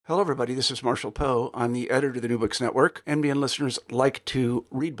Hello, everybody. This is Marshall Poe. I'm the editor of the New Books Network. NBN listeners like to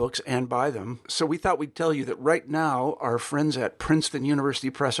read books and buy them. So we thought we'd tell you that right now, our friends at Princeton University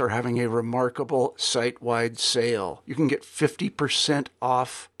Press are having a remarkable site-wide sale. You can get 50%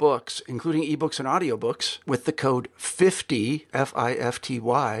 off books, including ebooks and audiobooks, with the code 50,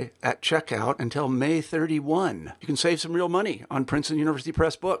 F-I-F-T-Y, at checkout until May 31. You can save some real money on Princeton University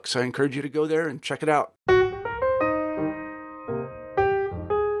Press books. I encourage you to go there and check it out.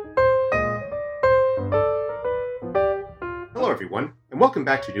 Hello, everyone, and welcome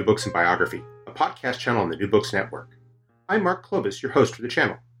back to New Books and Biography, a podcast channel on the New Books Network. I'm Mark Clovis, your host for the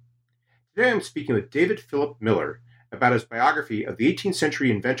channel. Today I'm speaking with David Philip Miller about his biography of the 18th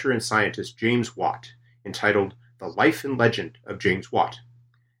century inventor and scientist James Watt, entitled The Life and Legend of James Watt.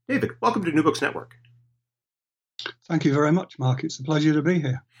 David, welcome to New Books Network. Thank you very much, Mark. It's a pleasure to be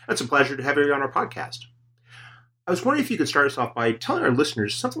here. It's a pleasure to have you on our podcast. I was wondering if you could start us off by telling our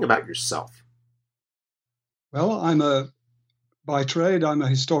listeners something about yourself. Well, by trade, I'm a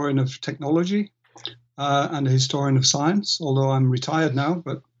historian of technology and a historian of science, although I'm retired now,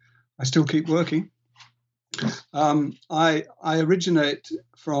 but I still keep working. I originate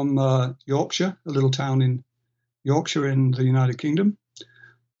from Yorkshire, a little town in Yorkshire in the United Kingdom.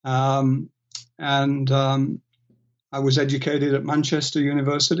 I was educated at Manchester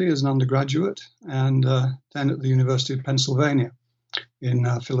University as an undergraduate and then at the University of Pennsylvania in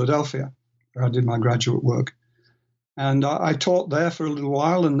Philadelphia, where I did my graduate work. And I taught there for a little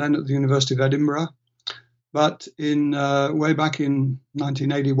while and then at the University of Edinburgh. But way back in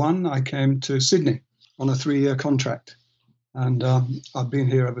 1981, I came to Sydney on a 3-year contract. And I've been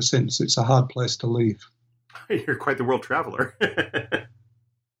here ever since. It's a hard place to leave. You're quite the world traveler.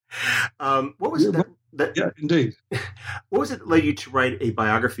 What was it that yeah, indeed. What was it that led you to write a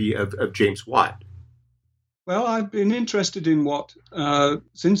biography of James Watt? Well, I've been interested in Watt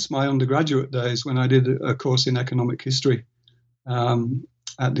since my undergraduate days when I did a course in economic history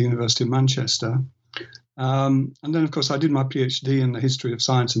at the University of Manchester. And then, of course, I did my PhD in the history of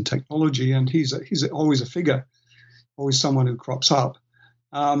science and technology, and he's always a figure, always someone who crops up.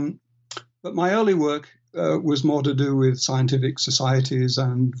 But my early work was more to do with scientific societies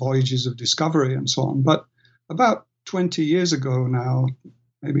and voyages of discovery and so on. But about 20 years ago now,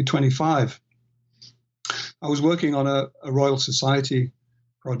 maybe 25, I was working on a Royal Society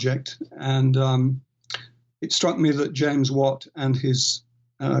project, and it struck me that James Watt and his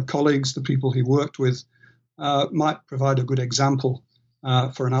colleagues, the people he worked with, might provide a good example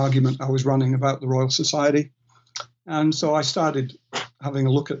for an argument I was running about the Royal Society. And so I started having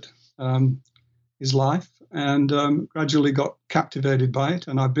a look at his life and gradually got captivated by it,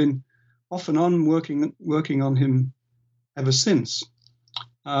 and I've been off and on working on him ever since.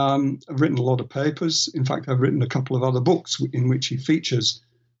 I've written a lot of papers. In fact, I've written a couple of other books in which he features.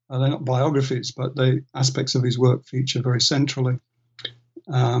 They're not biographies, but the aspects of his work feature very centrally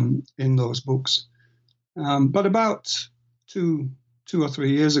in those books. But about two or 3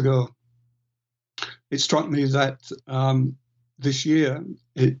 years ago, it struck me that this year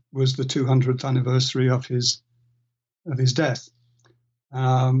it was the 200th anniversary of his death,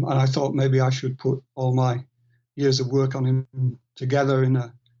 and I thought maybe I should put all my years of work on him together in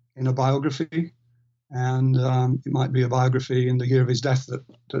a biography, and it might be a biography in the year of his death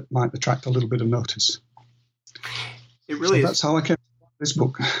that might attract a little bit of notice. It really is. That's how I came to this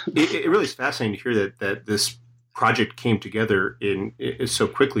book. It really is fascinating to hear that this project came together so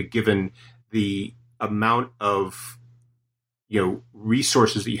quickly, given the amount of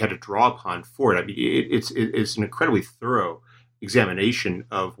resources that you had to draw upon for it. I mean, it's an incredibly thorough examination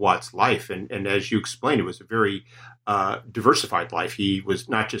of Watt's life, and as you explained, it was a very diversified life. He was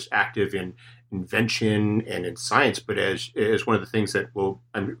not just active in invention and in science, but as one of the things that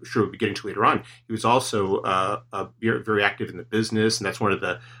I'm sure we'll be getting to later on, he was also very active in the business, and that's one of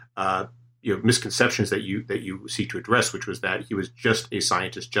the misconceptions that you seek to address, which was that he was just a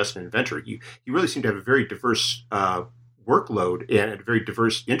scientist, just an inventor. He really seemed to have a very diverse workload and very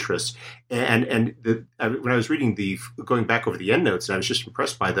diverse interests. And when I was reading going back over the endnotes, and I was just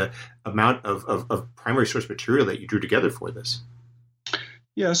impressed by the amount of primary source material that you drew together for this.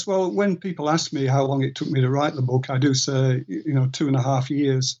 Yes, well, when people ask me how long it took me to write the book, I do say, 2.5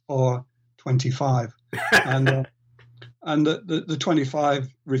 years or 25. And the 25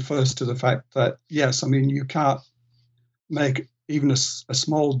 refers to the fact that, yes, I mean, you can't make even a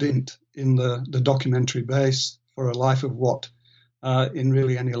small dint in the documentary base for a life of Watt in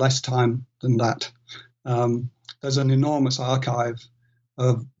really any less time than that. There's an enormous archive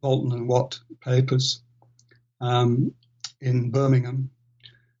of Boulton and Watt papers in Birmingham,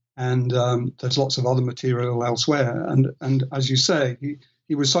 and there's lots of other material elsewhere. And as you say,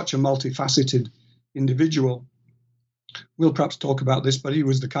 he was such a multifaceted individual. We'll perhaps talk about this, but he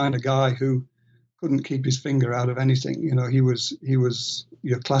was the kind of guy who couldn't keep his finger out of anything. He was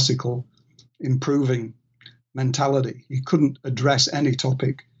your classical improving mentality. He couldn't address any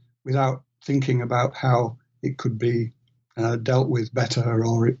topic without thinking about how it could be dealt with better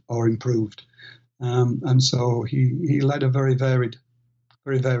or improved. And so he led a very varied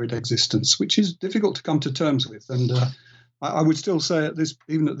existence, which is difficult to come to terms with. And I would still say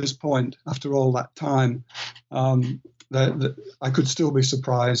even at this point, after all that time, that I could still be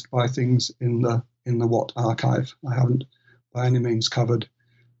surprised by things in the Watt archive. I haven't by any means covered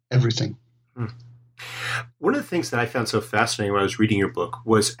everything. One of the things that I found so fascinating when I was reading your book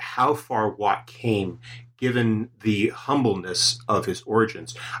was how far Watt came, given the humbleness of his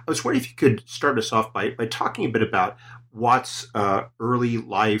origins. I was wondering if you could start us off by talking a bit about Watt's early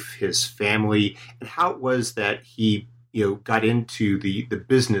life, his family, and how it was that he got into the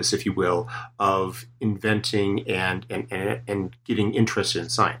business, if you will, of inventing and getting interested in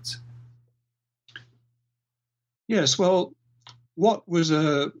science. Yes, well, Watt was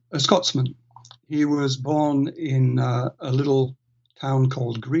a Scotsman. He was born in a little town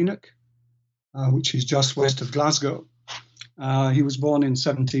called Greenock, which is just west of Glasgow. He was born in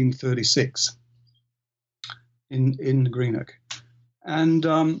 1736 in Greenock.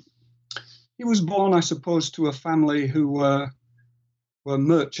 And he was born, I suppose, to a family who were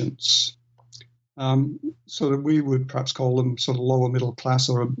merchants. So that we would perhaps call them sort of lower middle class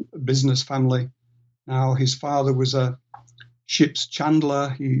or a business family. Now, his father was a ship's chandler.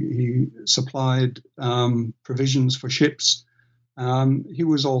 He supplied provisions for ships. He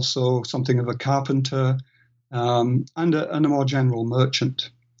was also something of a carpenter and a more general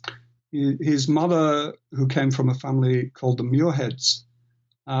merchant. His mother, who came from a family called the Muirheads,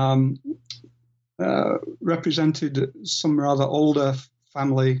 represented some rather older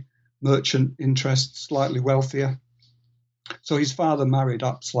family merchant interests, slightly wealthier. So his father married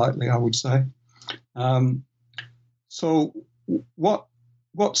up slightly, I would say. So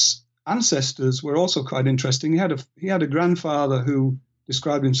Watt's ancestors were also quite interesting. He had a grandfather who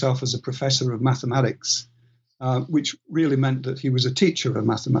described himself as a professor of mathematics, which really meant that he was a teacher of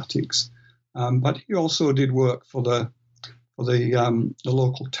mathematics. But he also did work for the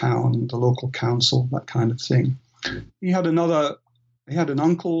local town, the local council, that kind of thing. He had an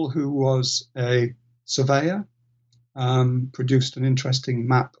uncle who was a surveyor, produced an interesting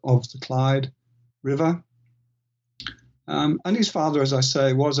map of the Clyde River. And his father, as I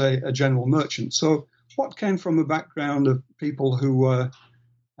say, was a general merchant. So Watt came from a background of people who were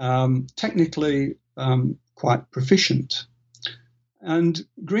technically quite proficient. And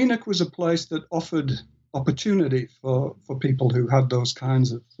Greenock was a place that offered opportunity for people who had those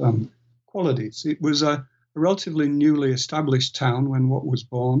kinds of qualities. It was a relatively newly established town when Watt was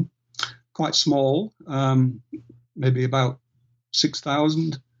born, quite small, maybe about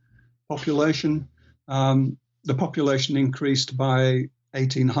 6,000 population. The population increased by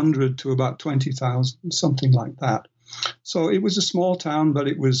 1800 to about 20,000, something like that. So it was a small town, but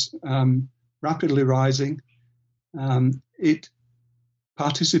it was rapidly rising. It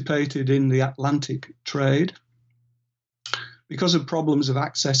participated in the Atlantic trade. Because of problems of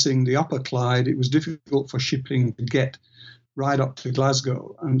accessing the upper Clyde, it was difficult for shipping to get right up to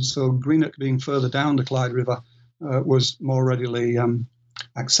Glasgow. And so Greenock, being further down the Clyde River, was more readily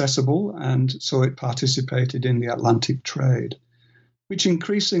accessible, and so it participated in the Atlantic trade, which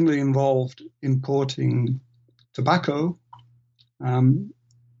increasingly involved importing tobacco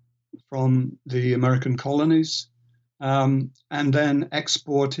from the American colonies, and then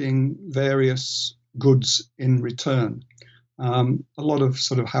exporting various goods in return. A lot of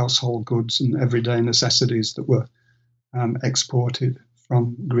sort of household goods and everyday necessities that were exported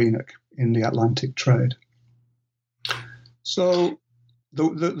from Greenock in the Atlantic trade. So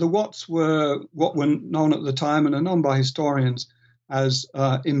the Watts were what were known at the time and are known by historians as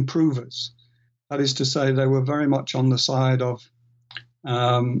improvers. That is to say, they were very much on the side of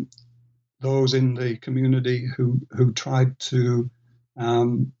those in the community who tried to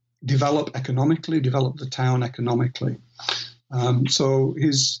develop the town economically. So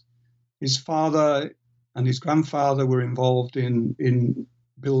his father and his grandfather were involved in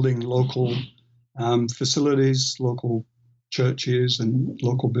building local facilities, local churches and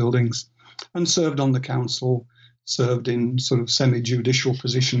local buildings, and served on the council, served in sort of semi-judicial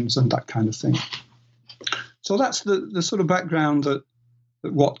positions and that kind of thing. So that's the sort of background that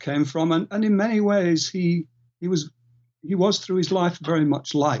Watt came from, and in many ways he was through his life very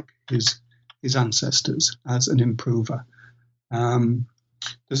much like his ancestors as an improver.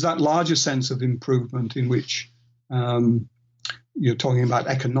 There's that larger sense of improvement in which you're talking about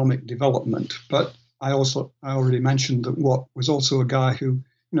economic development. But I already mentioned that Watt was also a guy who,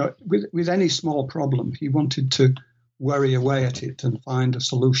 with any small problem, he wanted to worry away at it and find a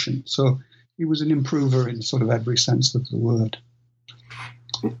solution. So he was an improver in sort of every sense of the word.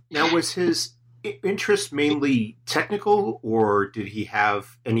 Now, was his interest mainly technical, or did he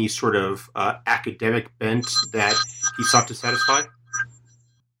have any sort of academic bent that he sought to satisfy?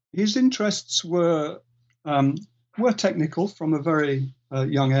 His interests were technical from a very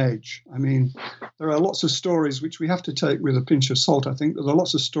young age. I mean, there are lots of stories which we have to take with a pinch of salt. I think there are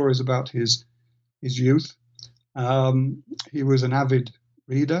lots of stories about his youth. He was an avid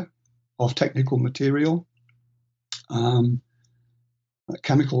reader of technical material,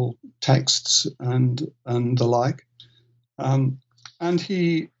 chemical texts, and the like. And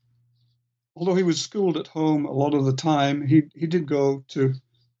he, although he was schooled at home a lot of the time, he did go to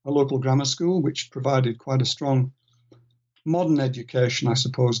a local grammar school, which provided quite a strong modern education, I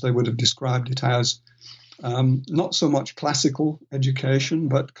suppose they would have described it as. Not so much classical education,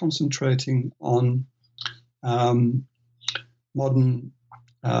 but concentrating on modern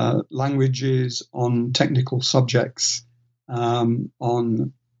languages, on technical subjects,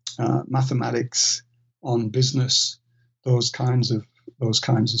 on mathematics, on business, those kinds of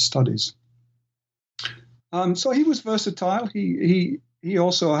studies. So he was versatile. He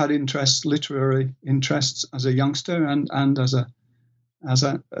also had literary interests as a youngster and as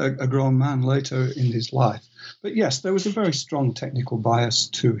a grown man later in his life. But yes, there was a very strong technical bias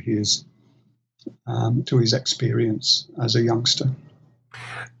to his experience as a youngster.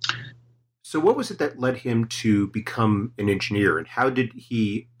 So what was it that led him to become an engineer, and how did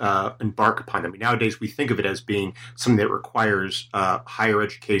he embark upon it? I mean, nowadays we think of it as being something that requires higher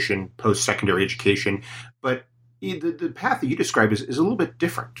education, post-secondary education, but the path that you describe is a little bit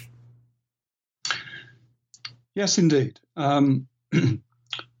different. Yes, indeed.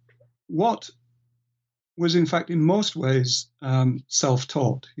 Watt was, in fact, in most ways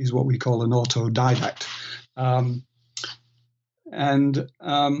self-taught. He's what we call an autodidact.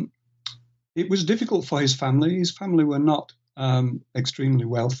 It was difficult for his family. His family were not extremely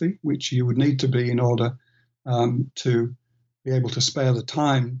wealthy, which you would need to be in order to be able to spare the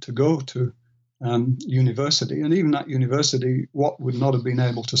time to go to university. And even at university, Watt would not have been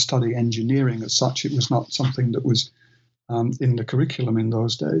able to study engineering as such. It was not something that was in the curriculum in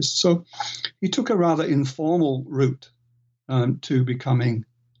those days. So he took a rather informal route to becoming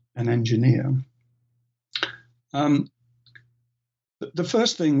an engineer. The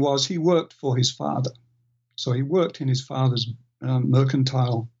first thing was he worked for his father. So he worked in his father's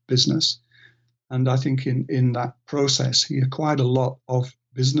mercantile business. And I think in that process, he acquired a lot of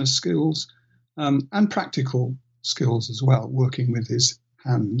business skills and practical skills as well, working with his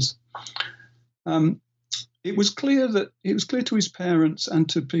hands. It was clear to his parents and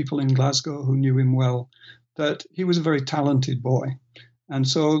to people in Glasgow who knew him well that he was a very talented boy. And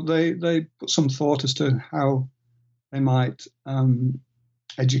so they put some thought as to how they might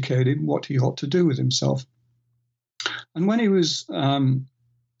educate him, what he ought to do with himself. And when he was in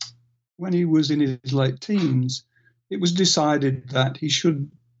his late teens, it was decided that he should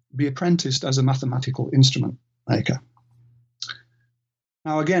be apprenticed as a mathematical instrument maker.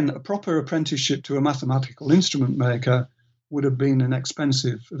 Now, again, a proper apprenticeship to a mathematical instrument maker would have been a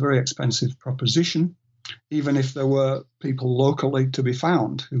very expensive proposition, even if there were people locally to be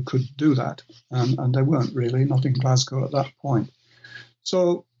found who could do that. And there weren't really, not in Glasgow at that point.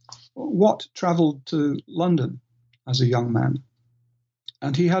 So Watt travelled to London as a young man,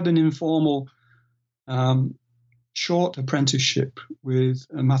 and he had an informal short apprenticeship with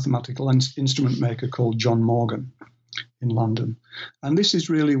a mathematical instrument maker called John Morgan in London. And this is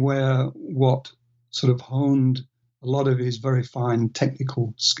really where Watt sort of honed a lot of his very fine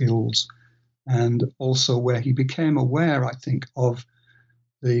technical skills, and also where he became aware, I think, of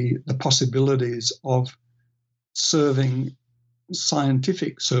the possibilities of serving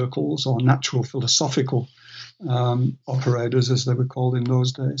scientific circles or natural philosophical operators, as they were called in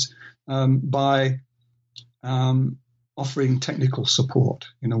those days, by offering technical support,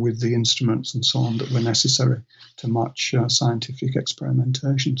 with the instruments and so on that were necessary to much scientific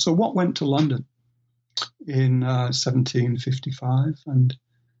experimentation. So Watt went to London in 1755 and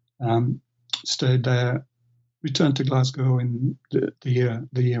stayed there, returned to Glasgow in the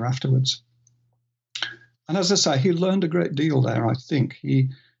year afterwards. And as I say, he learned a great deal there, I think. He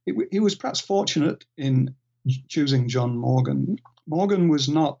was perhaps fortunate in choosing John Morgan. Morgan was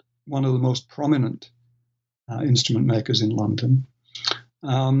not one of the most prominent instrument makers in London.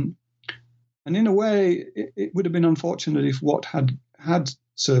 And in a way, it would have been unfortunate if Watt had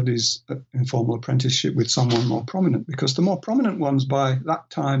served his informal apprenticeship with someone more prominent, because the more prominent ones by that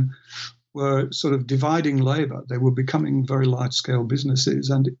time were sort of dividing labour. They were becoming very large-scale businesses,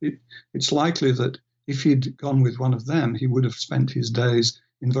 and it's likely that if he'd gone with one of them, he would have spent his days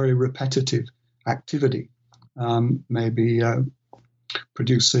in very repetitive activity, maybe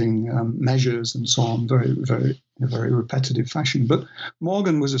producing measures and so on, in a very repetitive fashion. But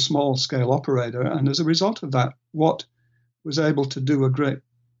Morgan was a small-scale operator, and as a result of that, Watt was able to do a great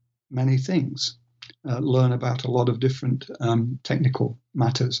many things, learn about a lot of different technical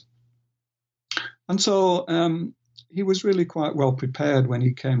matters. And so he was really quite well prepared when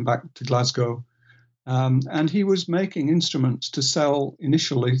he came back to Glasgow. And he was making instruments to sell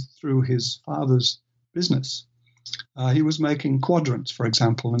initially through his father's business. He was making quadrants, for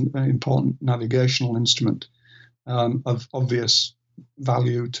example, an important navigational instrument of obvious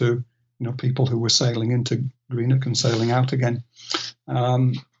value to people who were sailing into Greenock and sailing out again.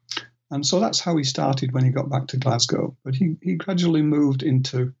 And so that's how he started when he got back to Glasgow. But he gradually moved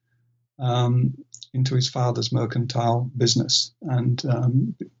into his father's mercantile business and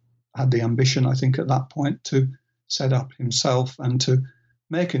had the ambition, I think, at that point to set up himself and to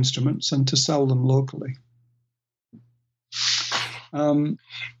make instruments and to sell them locally.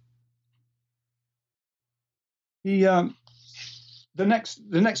 The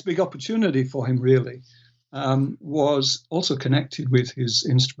next big opportunity for him really was also connected with his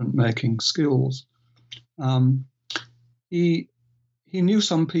instrument making skills. He knew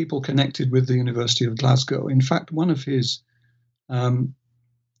some people connected with the University of Glasgow. In fact, one of his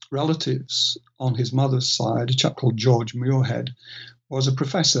relatives on his mother's side, a chap called George Muirhead, was a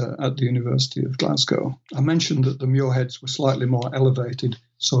professor at the University of Glasgow. I mentioned that the Muirheads were slightly more elevated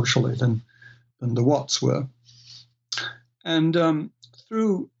socially than the Watts were. And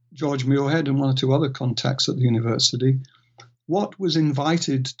through George Muirhead and one or two other contacts at the university, Watt was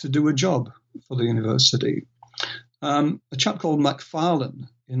invited to do a job for the university. A chap called Macfarlane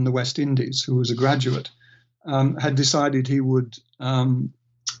in the West Indies, who was a graduate, had decided he would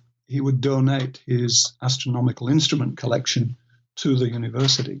donate his astronomical instrument collection to the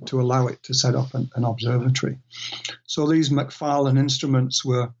university to allow it to set up an observatory. So these Macfarlane instruments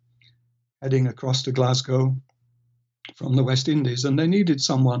were heading across to Glasgow from the West Indies, and they needed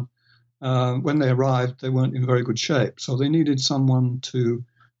someone. When they arrived, they weren't in very good shape, so they needed someone to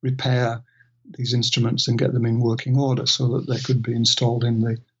repair these instruments and get them in working order so that they could be installed in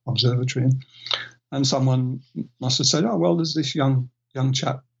the observatory. And someone must have said, oh, well, there's this young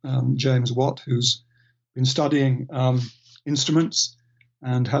chap, James Watt, who's been studying instruments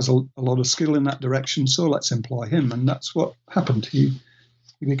and has a lot of skill in that direction, so let's employ him. And that's what happened. He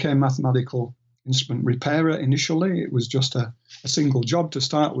became mathematical instrument repairer initially. It was just a single job to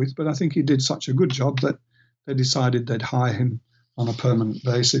start with, but I think he did such a good job that they decided they'd hire him on a permanent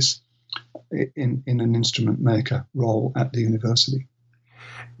basis in an instrument maker role at the university.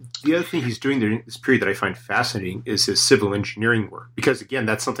 The other thing he's doing during this period that I find fascinating is his civil engineering work, because, again,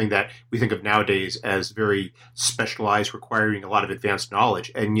 that's something that we think of nowadays as very specialized, requiring a lot of advanced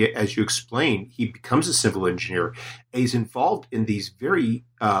knowledge. And yet, as you explain, he becomes a civil engineer and he's involved in these very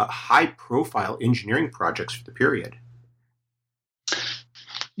high-profile engineering projects for the period.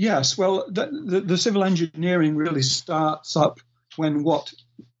 Yes, well, the civil engineering really starts up when Watt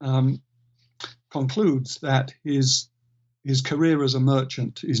concludes that his career as a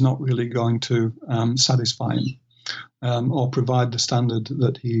merchant is not really going to satisfy him or provide the standard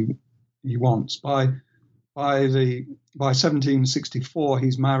that he wants. By 1764,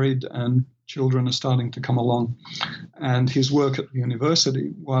 he's married and children are starting to come along, and his work at the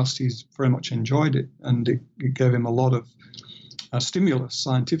university, whilst he's very much enjoyed it and it gave him a lot of stimulus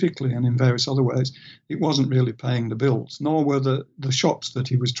scientifically and in various other ways, it wasn't really paying the bills, nor were the shops that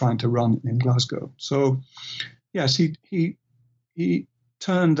he was trying to run in Glasgow. So yes, he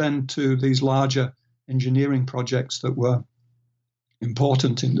turned then to these larger engineering projects that were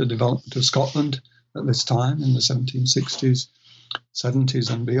important in the development of Scotland at this time in the 1760s,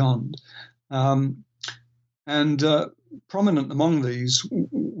 70s and beyond. Prominent among these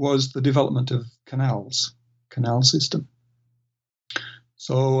was the development of canal system.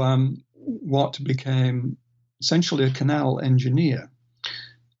 So Watt became essentially a canal engineer,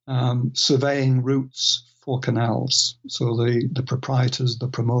 surveying routes for canals. So the proprietors, the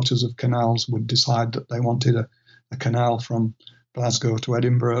promoters of canals would decide that they wanted a canal from Glasgow to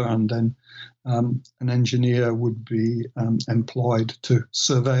Edinburgh, and then an engineer would be employed to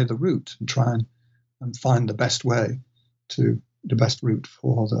survey the route and try and find the best route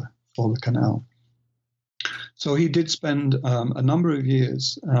for the canal. So he did spend a number of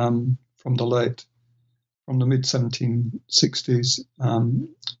years from the late from the mid-1760s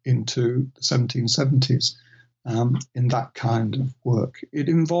into the 1770s in that kind of work. It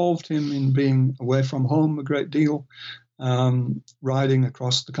involved him in being away from home a great deal, riding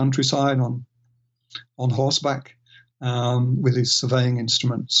across the countryside on horseback with his surveying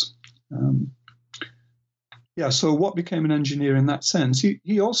instruments. So what became an engineer in that sense?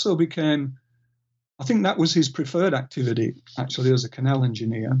 He also became, I think that was his preferred activity, actually, as a canal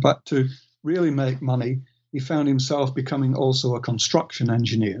engineer. But to really make money, he found himself becoming also a construction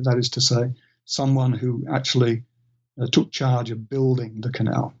engineer, that is to say, someone who actually took charge of building the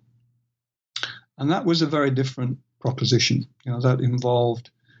canal. And that was a very different proposition. That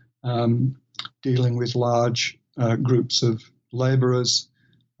involved dealing with large groups of labourers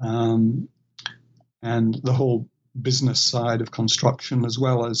and the whole business side of construction, as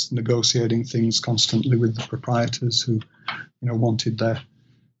well as negotiating things constantly with the proprietors who, wanted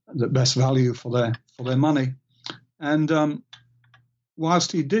the best value for their money. And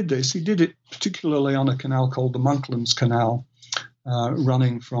whilst he did this, he did it particularly on a canal called the Monklands Canal,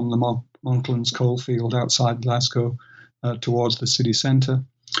 running from the Monklands coalfield outside Glasgow towards the city centre.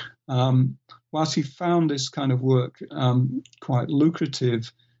 Whilst he found this kind of work quite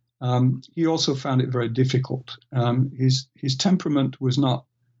lucrative, he also found it very difficult. His temperament was not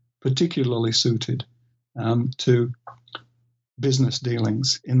particularly suited to business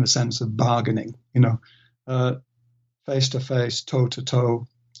dealings in the sense of bargaining. Face-to-face, toe-to-toe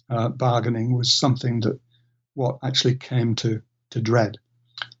bargaining was something that what actually came to dread.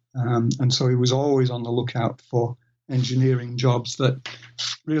 And so he was always on the lookout for engineering jobs that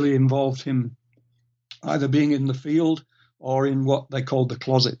really involved him either being in the field or in what they called the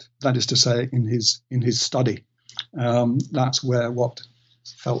closet, that is to say, in his study. That's where what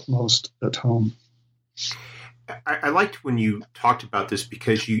felt most at home. I liked when you talked about this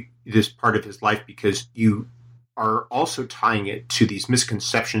this part of his life, because you are also tying it to these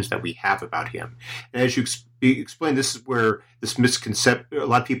misconceptions that we have about him. And as you explained, this is where this misconception, a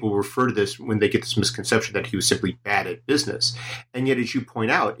lot of people refer to this when they get this misconception that he was simply bad at business. And yet, as you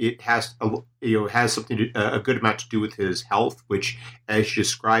point out, it has something a good amount to do with his health, which, as you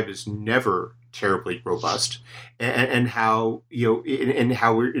describe, is never terribly robust, and how and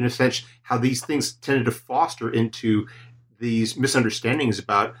how we're, in a sense, how these things tended to foster into these misunderstandings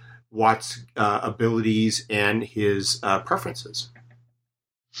about Watt's abilities and his preferences.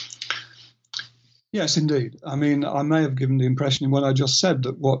 Yes, indeed. I mean, I may have given the impression in what I just said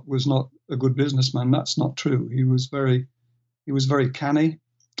that Watt was not a good businessman. That's not true. He was very canny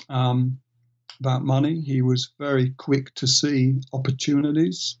about money. He was very quick to see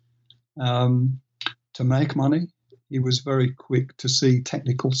opportunities to make money. He was very quick to see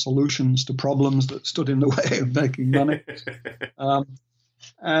technical solutions to problems that stood in the way of making money.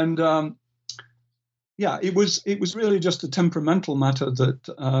 It was really just a temperamental matter that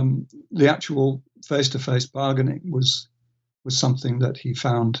the actual face-to-face bargaining was something that he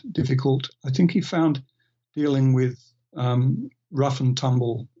found difficult. I think he found dealing with rough and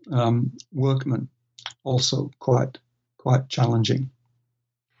tumble workmen also quite challenging.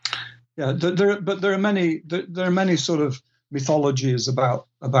 Yeah, there are many sort of mythologies about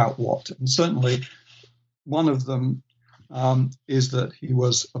Watt, and certainly one of them is that he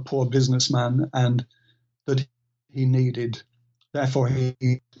was a poor businessman and that he needed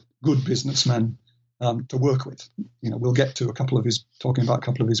good businessmen to work with. We'll get to talking about a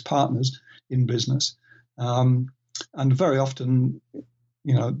couple of his partners in business, and very often,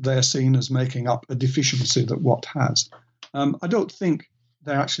 they're seen as making up a deficiency that Watt has. I don't think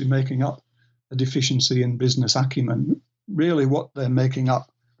they're actually making up a deficiency in business acumen. Really, what they're making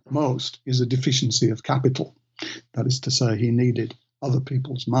up most is a deficiency of capital. That is to say, he needed other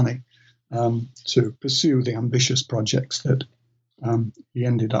people's money to pursue the ambitious projects that he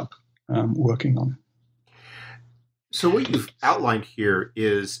ended up working on. So what you've outlined here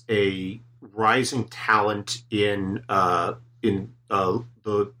is a rising talent in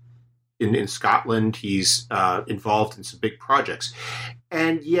Scotland. He's involved in some big projects,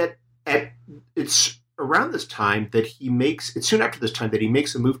 and yet it's around this time that it's soon after this time that he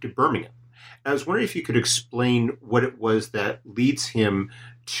makes a move to Birmingham. I was wondering if you could explain what it was that leads him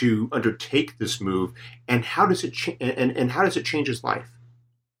to undertake this move, and how does it change his life?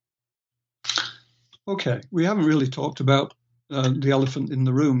 Okay, we haven't really talked about the elephant in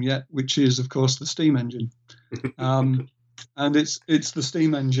the room yet, which is, of course, the steam engine. And it's the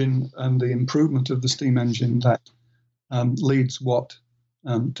steam engine and the improvement of the steam engine that leads Watt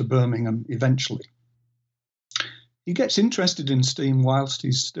to Birmingham eventually. He gets interested in steam whilst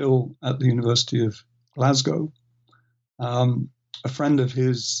he's still at the University of Glasgow. A friend of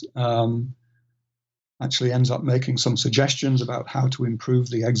his actually ends up making some suggestions about how to improve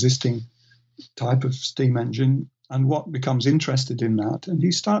the existing type of steam engine, and Watt becomes interested in that. And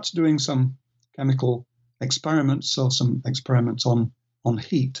he starts doing some chemical experiments, or some experiments on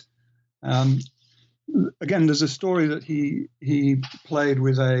heat. Again, there's a story that he played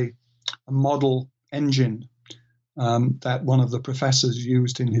with a model engine that one of the professors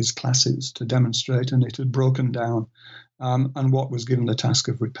used in his classes to demonstrate, and it had broken down, and Watt was given the task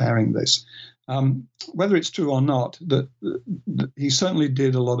of repairing this. Whether it's true or not, that he certainly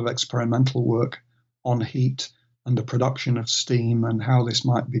did a lot of experimental work on heat and the production of steam and how this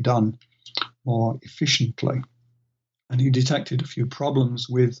might be done more efficiently. And he detected a few problems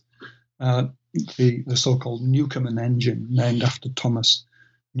with the so-called Newcomen engine, named after Thomas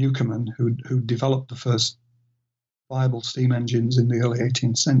Newcomen, who developed the first viable steam engines in the early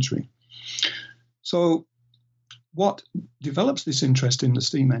 18th century. So Watt develops this interest in the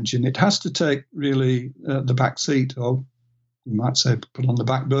steam engine. It has to take really the back seat, or you might say put on the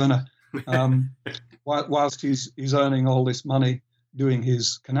back burner, whilst he's earning all this money doing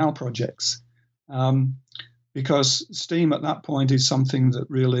his canal projects. Because steam at that point is something that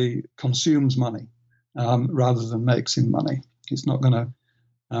really consumes money rather than makes him money. It's not going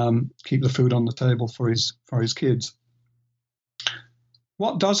to keep the food on the table for his kids.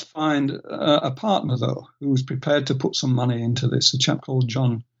 Watt does find a partner, though, who's prepared to put some money into this, a chap called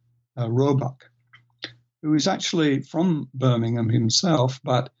John Roebuck, who is actually from Birmingham himself,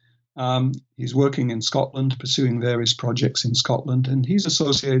 but he's working in Scotland, pursuing various projects in Scotland, and he's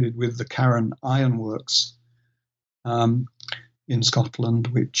associated with the Carron Iron Works in Scotland,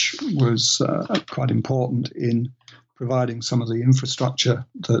 which was quite important in providing some of the infrastructure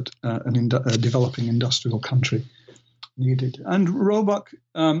that a developing industrial country needed. And Roebuck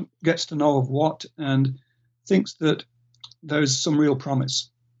gets to know of Watt and thinks that there's some real promise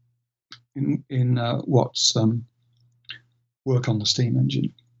in Watt's work on the steam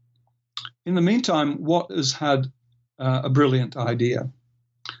engine. In the meantime, Watt has had a brilliant idea.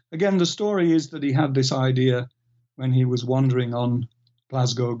 Again, the story is that he had this idea when he was wandering on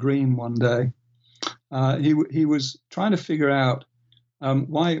Glasgow Green one day. He was trying to figure out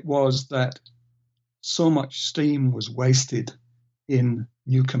why it was that so much steam was wasted in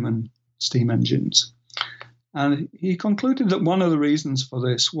Newcomen steam engines. And he concluded that one of the reasons for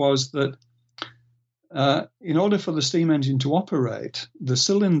this was that in order for the steam engine to operate, the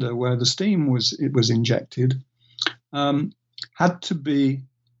cylinder where the steam was injected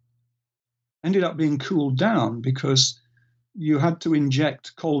ended up being cooled down, because you had to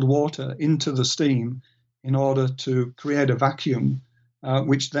inject cold water into the steam in order to create a vacuum,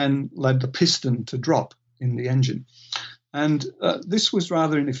 which then led the piston to drop in the engine. And this was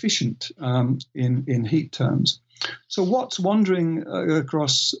rather inefficient in heat terms. So Watt's wandering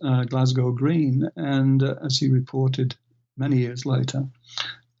across Glasgow Green, and as he reported many years later,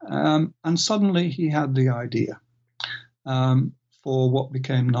 and suddenly he had the idea for what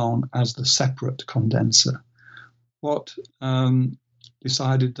became known as the separate condenser. Watt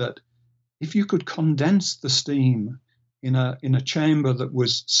decided that if you could condense the steam in a chamber that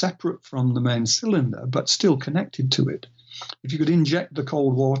was separate from the main cylinder but still connected to it, if you could inject the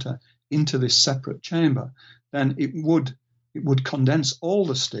cold water into this separate chamber, then it would condense all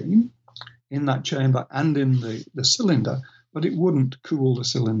the steam in that chamber and in the cylinder, but it wouldn't cool the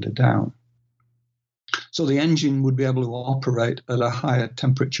cylinder down. So the engine would be able to operate at a higher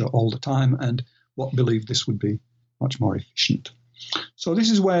temperature all the time, and Watt believed this would be much more efficient. So this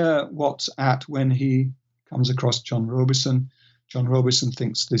is where Watt's at when he comes across John Robison. John Robison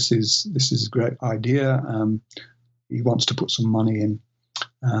thinks this is a great idea. He wants to put some money in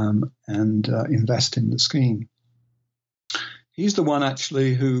and invest in the scheme. He's the one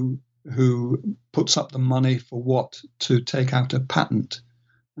actually who puts up the money for Watt to take out a patent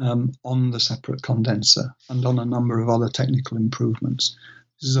on the separate condenser and on a number of other technical improvements.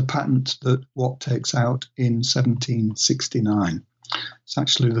 This is a patent that Watt takes out in 1769. It's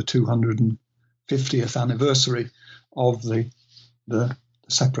actually the 250th anniversary of the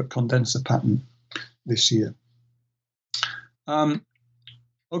separate condenser patent this year.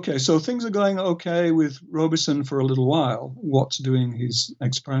 Okay, so things are going okay with Robison for a little while. Watt's doing his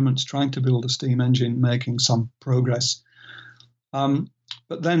experiments, trying to build a steam engine, making some progress.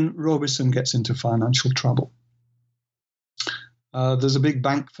 But then Robison gets into financial trouble. There's a big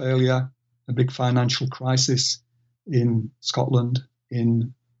bank failure, a big financial crisis in Scotland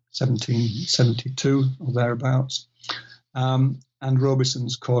in 1772 or thereabouts. And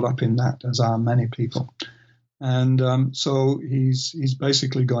Robison's caught up in that, as are many people. And so he's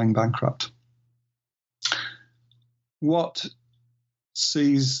basically going bankrupt. Watt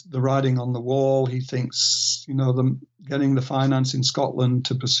sees the writing on the wall. He thinks, getting the finance in Scotland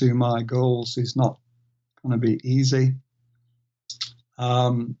to pursue my goals is not going to be easy.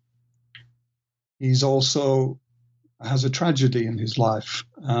 He's also has a tragedy in his life.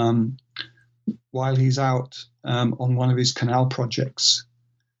 While he's out on one of his canal projects,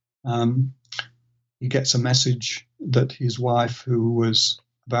 he gets a message that his wife, who was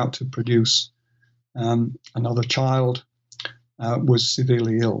about to produce another child, was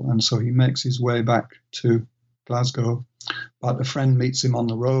severely ill. And so he makes his way back to Glasgow, but a friend meets him on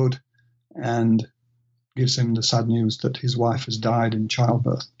the road and gives him the sad news that his wife has died in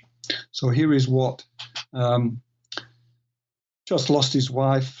childbirth. So here is Watt, just lost his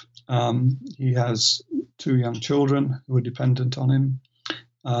wife. He has 2 young children who are dependent on him,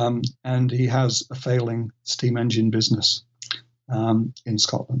 and he has a failing steam engine business in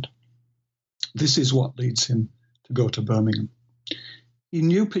Scotland. This is what leads him to go to Birmingham. He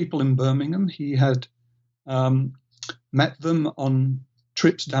knew people in Birmingham. He had met them on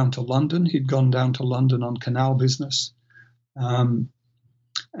trips down to London. He'd gone down to London on canal business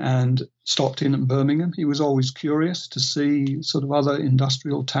and stopped in at Birmingham. He was always curious to see sort of other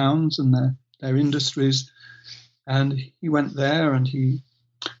industrial towns and their industries. And he went there and he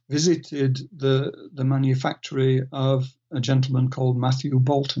visited the manufactory of a gentleman called Matthew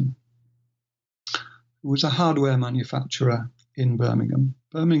Boulton, who was a hardware manufacturer in Birmingham.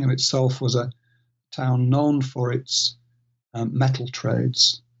 Birmingham itself was a town known for its metal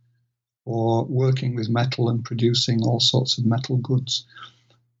trades, for working with metal and producing all sorts of metal goods.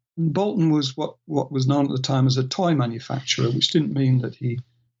 And Boulton was what was known at the time as a toy manufacturer, which didn't mean that he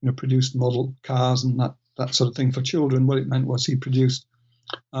produced model cars and that sort of thing for children. What it meant was he produced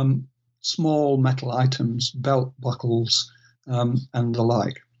small metal items, belt buckles, and the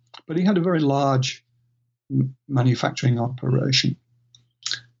like. But he had a very large manufacturing operation.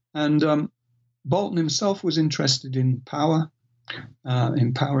 And Boulton himself was interested in power,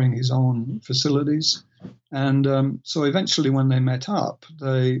 empowering his own facilities. And so eventually when they met up,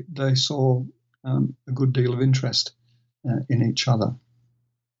 they saw a good deal of interest in each other.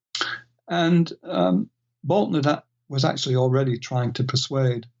 And Boulton was actually already trying to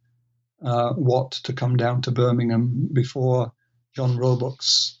persuade Watt to come down to Birmingham before John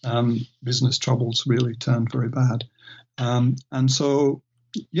Roebuck's business troubles really turned very bad. And so,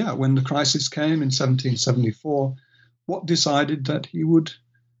 when the crisis came in 1774, Watt decided that he would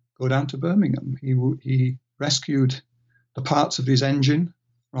go down to Birmingham. He rescued the parts of his engine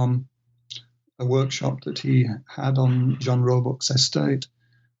from a workshop that he had on John Roebuck's estate,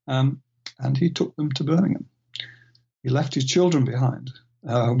 and he took them to Birmingham. He left his children behind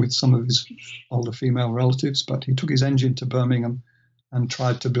with some of his older female relatives, but he took his engine to Birmingham and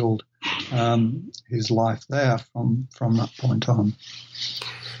tried to build his life there from that point on.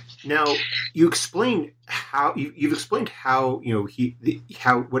 Now, you explained how you've explained how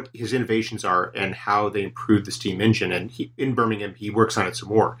what his innovations are and how they improve the steam engine, and in Birmingham he works on it some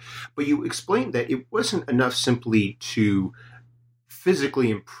more. But you explained that it wasn't enough simply to physically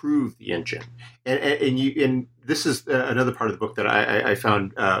improve the engine, and this is another part of the book that I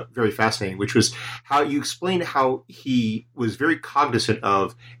found very fascinating, which was how you explained how he was very cognizant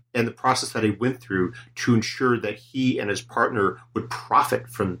of and the process that he went through to ensure that he and his partner would profit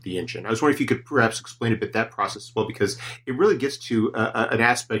from the engine. I was wondering if you could perhaps explain a bit that process as well, because it really gets to an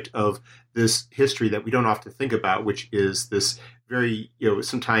aspect of this history that we don't often think about, which is this very,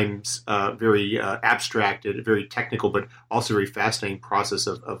 sometimes very abstracted, very technical, but also very fascinating process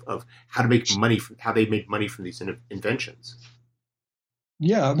of how to make money, how they made money from these inventions.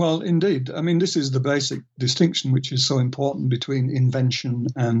 Yeah, well, indeed. I mean, this is the basic distinction which is so important between invention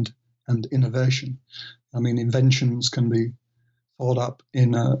and innovation. I mean, inventions can be thought up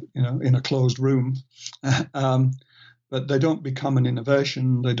in a closed room, but they don't become an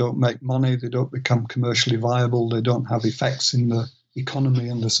innovation. They don't make money. They don't become commercially viable. They don't have effects in the economy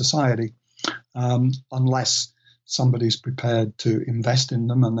and the society unless somebody's prepared to invest in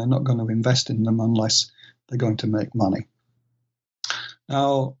them, and they're not going to invest in them unless they're going to make money.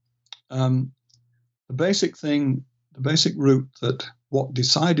 Now, the basic route that Watt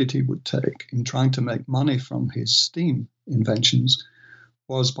decided he would take in trying to make money from his steam inventions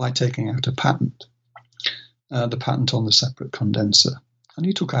was by taking out a patent, the patent on the separate condenser. And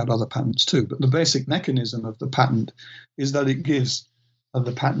he took out other patents too, but the basic mechanism of the patent is that it gives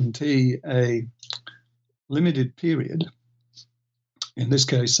the patentee a limited period, in this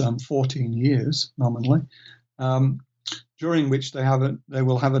case 14 years nominally, during which they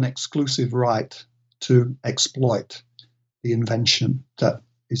will have an exclusive right to exploit the invention that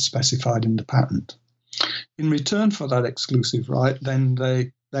is specified in the patent. in return for that exclusive right, then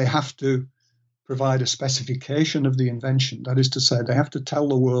they have to provide a specification of the invention. That is to say, they have to tell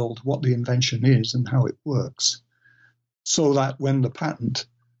the world what the invention is and how it works, so that when the patent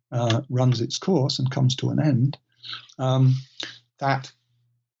runs its course and comes to an end, that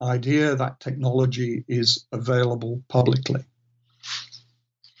idea, that technology is available publicly.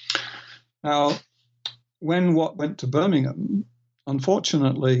 Now, when Watt went to Birmingham,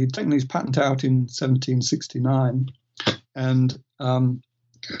 unfortunately, he'd taken his patent out in 1769, and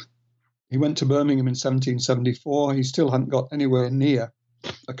he went to Birmingham in 1774. He still hadn't got anywhere near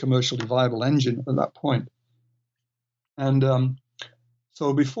a commercially viable engine at that point. And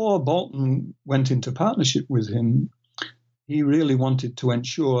so before Bolton went into partnership with him, he really wanted to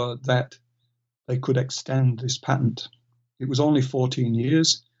ensure that they could extend this patent. It was only 14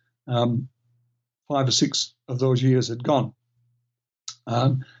 years. 5 or 6 of those years had gone.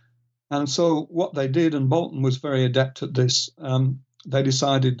 And so what they did, and Bolton was very adept at this, they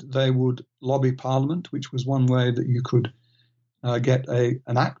decided they would lobby Parliament, which was one way that you could get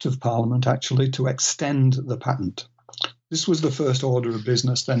an act of Parliament, actually, to extend the patent. This was the first order of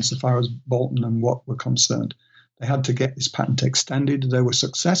business then, so far as Bolton and Watt were concerned. They had to get this patent extended. They were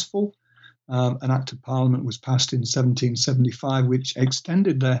successful. An act of Parliament was passed in 1775, which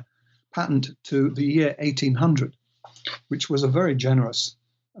extended their patent to the year 1800, which was a very generous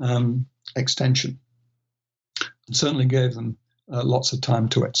extension, and certainly gave them lots of time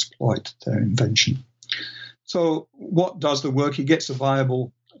to exploit their invention. So Watt does the work. He gets a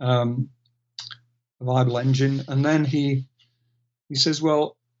viable engine, and then he says,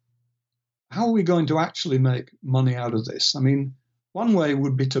 well, how are we going to actually make money out of this? I mean, one way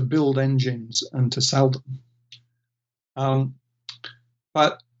would be to build engines and to sell them.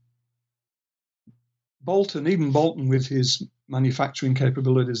 But even Bolton with his manufacturing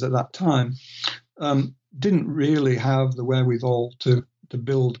capabilities at that time, didn't really have the wherewithal to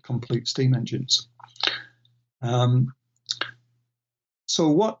build complete steam engines. So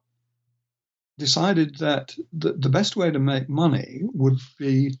Watt decided that the best way to make money would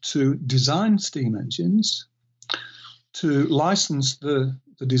be to design steam engines, to license the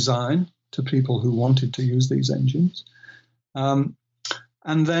design to people who wanted to use these engines, and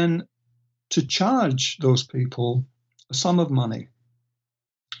then to charge those people a sum of money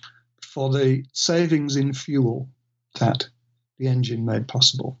for the savings in fuel that the engine made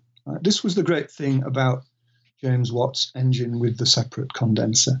possible. This was the great thing about James Watt's engine with the separate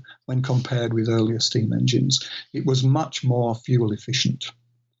condenser when compared with earlier steam engines. It was much more fuel efficient.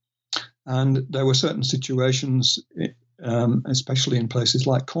 And there were certain situations, especially in places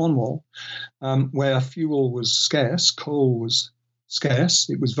like Cornwall, where fuel was scarce, coal was scarce.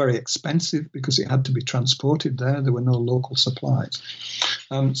 It was very expensive because it had to be transported there. There were no local supplies.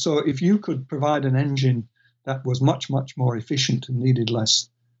 So if you could provide an engine that was much, much more efficient and needed less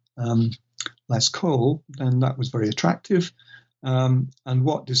coal, then that was very attractive. And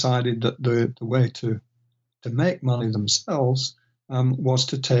Watt decided that the way to make money themselves was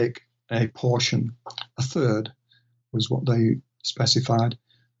to take a portion, a third was what they specified.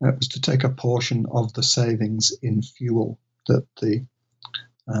 It was to take a portion of the savings in fuel that the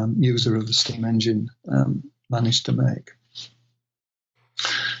user of the steam engine managed to make.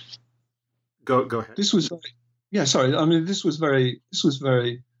 Go ahead. This was this was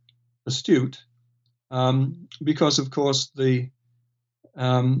very astute, because of course from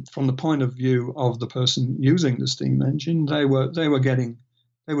the point of view of the person using the steam engine, they were getting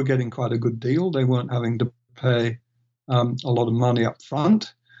quite a good deal. They weren't having to pay a lot of money up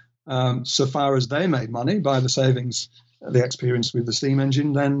front. So far as they made money by the savings, the experience with the steam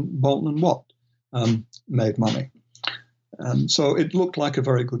engine, then Bolton and Watt made money. So it looked like a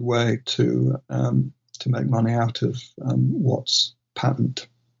very good way to make money out of Watt's patent.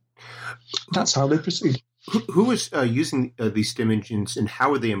 That's how they proceed. Who was using these steam engines, and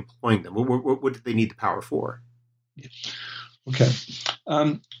how are they employing them? What did they need the power for? Okay.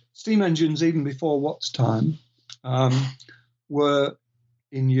 Steam engines, even before Watt's time, were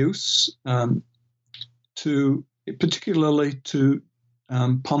in use particularly to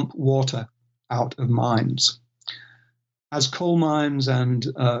pump water out of mines. As coal mines and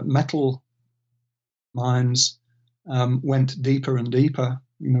metal mines went deeper and deeper,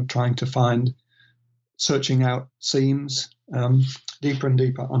 trying to searching out seams deeper and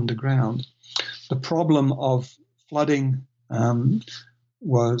deeper underground, the problem of flooding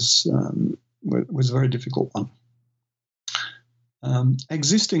was a very difficult one.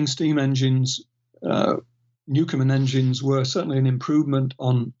 Existing steam engines, Newcomen engines, were certainly an improvement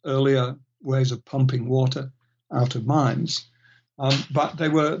on earlier ways of pumping water out of mines, but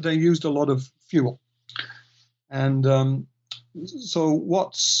they used a lot of fuel. And so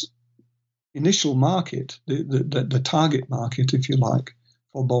Watt's initial market, the target market, if you like,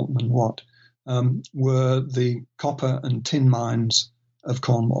 for Boulton and Watt, were the copper and tin mines of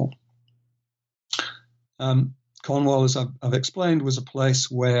Cornwall. Cornwall, as I've explained, was a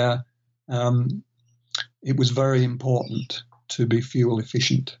place where it was very important to be fuel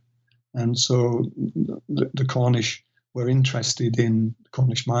efficient. And so the Cornish were interested in,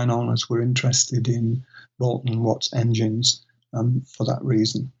 Cornish mine owners were interested in Boulton and Watt's engines for that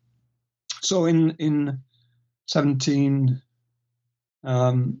reason. So in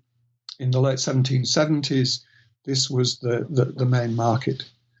the late 1770s, this was the main market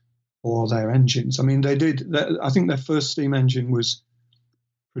for their engines. I mean, I think their first steam engine was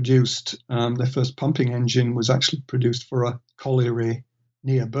produced, their first pumping engine was actually produced for a colliery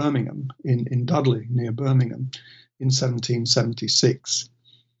near Birmingham, in Dudley, near Birmingham, in 1776.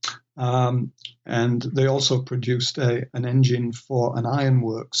 And they also produced an engine for an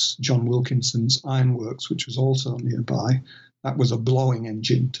ironworks, John Wilkinson's Ironworks, which was also nearby. That was a blowing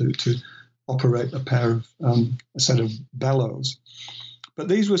engine to operate a set of bellows. But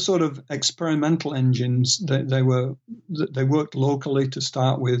these were sort of experimental engines. They worked locally to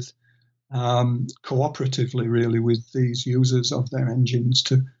start with, cooperatively really with these users of their engines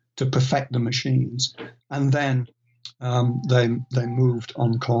to perfect the machines, and then they moved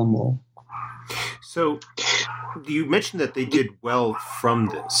on Cornwall. So you mentioned that they did well from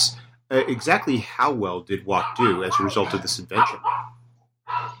this. Exactly how well did Watt do as a result of this invention?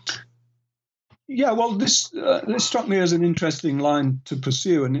 Yeah, well, this struck me as an interesting line to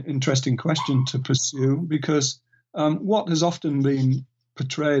pursue, an interesting question to pursue, because Watt has often been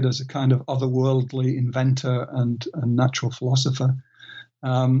portrayed as a kind of otherworldly inventor and natural philosopher.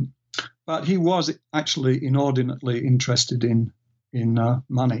 But he was actually inordinately interested in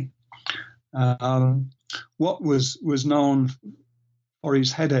money. Watt was known for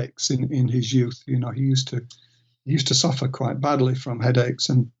his headaches in his youth. You know, he used to suffer quite badly from headaches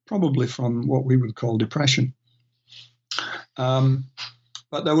and probably from what we would call depression.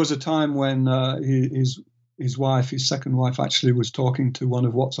 But there was a time when his wife, his second wife, actually was talking to one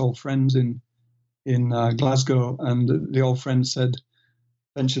of Watt's old friends in Glasgow, and the old friend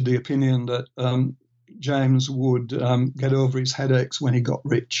ventured the opinion that James would get over his headaches when he got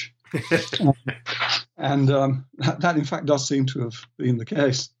rich. And that, in fact, does seem to have been the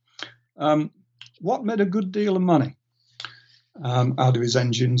case. Watt made a good deal of money out of his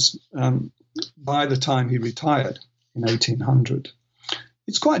engines by the time he retired in 1800.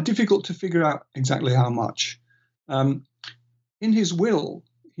 It's quite difficult to figure out exactly how much. In his will,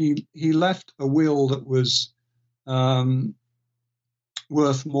 he left a will that was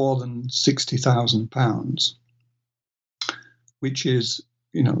worth more than £60,000, which is,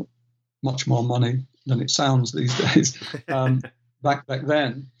 much more money than it sounds these days. Back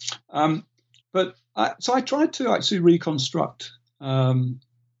then, so I tried to actually reconstruct the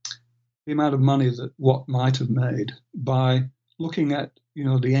amount of money that Watt might have made by looking at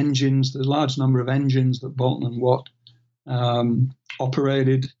the engines, the large number of engines that Boulton and Watt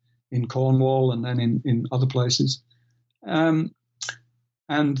operated in Cornwall and then in other places,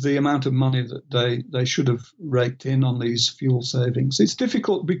 and the amount of money that they should have raked in on these fuel savings. It's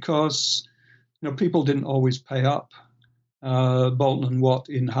difficult because people didn't always pay up. Boulton and Watt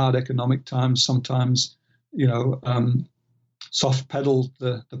in hard economic times sometimes, soft pedaled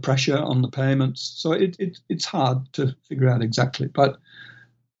the pressure on the payments. So it's hard to figure out exactly. But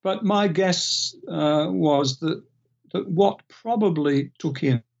my guess was that Watt probably took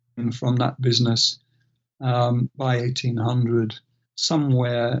in from that business by 1800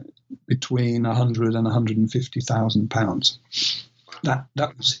 somewhere between £100,000 and £150,000.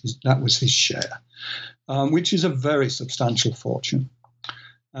 That was his share, which is a very substantial fortune.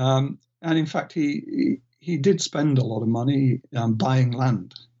 And in fact, he did spend a lot of money buying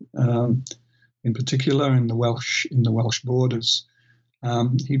land, in particular in the Welsh borders.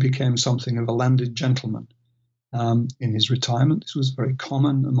 He became something of a landed gentleman in his retirement. This was very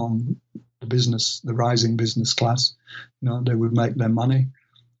common among the rising business class. They would make their money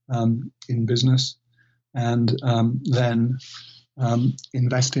in business and then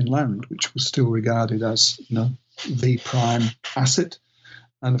invest in land, which was still regarded as the prime asset.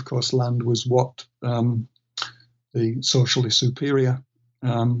 And of course, land was what the socially superior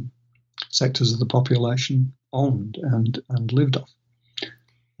sectors of the population owned and lived off.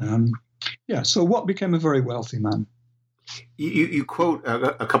 So Watt became a very wealthy man. You quote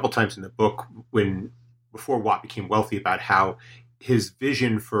a couple times in the book before Watt became wealthy about how his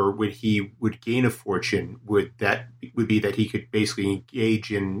vision for when he would gain a fortune would be that he could basically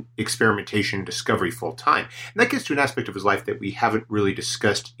engage in experimentation and discovery full time. And that gets to an aspect of his life that we haven't really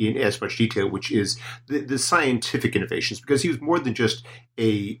discussed in as much detail, which is the scientific innovations, because he was more than just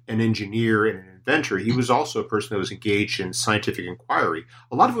an engineer and an inventor. He was also a person that was engaged in scientific inquiry,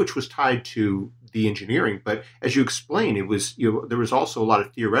 a lot of which was tied to the engineering. But as you explained, it was, there was also a lot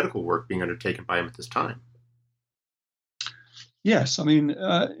of theoretical work being undertaken by him at this time. Yes, I mean,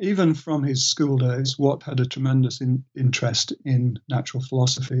 even from his school days, Watt had a tremendous interest in natural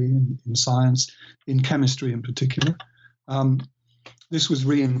philosophy, in science, in chemistry in particular. This was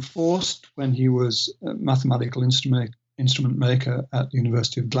reinforced when he was a mathematical instrument maker at the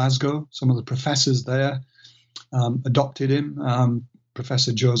University of Glasgow. Some of the professors there adopted him.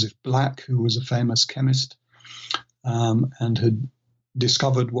 Professor Joseph Black, who was a famous chemist and had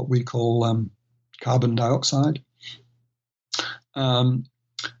discovered what we call carbon dioxide.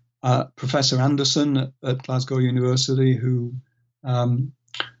 Professor Anderson at Glasgow University, who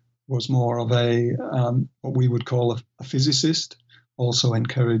was more of a what we would call a physicist, also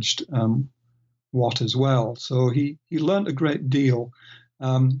encouraged Watt as well. So he learned a great deal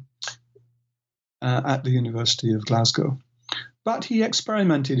at the University of Glasgow. But he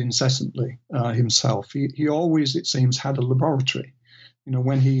experimented incessantly himself. He always, it seems, had a laboratory.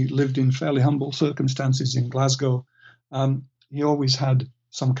 When he lived in fairly humble circumstances in Glasgow, he always had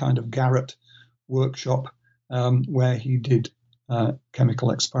some kind of garret workshop where he did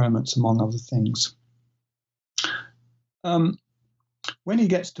chemical experiments, among other things. When he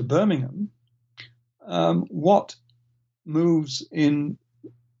gets to Birmingham, Watt moves in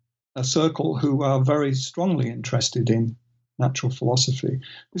a circle who are very strongly interested in natural philosophy.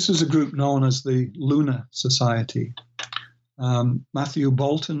 This is a group known as the Lunar Society. Matthew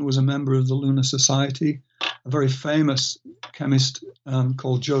Boulton was a member of the Lunar Society. A very famous chemist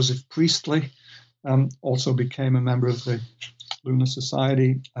called Joseph Priestley also became a member of the Lunar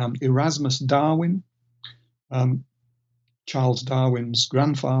Society. Erasmus Darwin, Charles Darwin's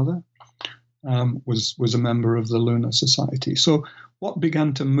grandfather, was a member of the Lunar Society. So Watt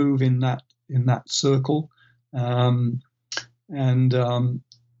began to move in that circle, and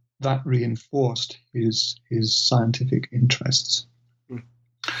that reinforced his scientific interests.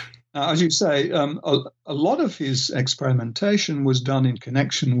 As you say, a lot of his experimentation was done in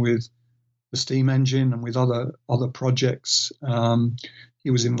connection with the steam engine and with other projects. He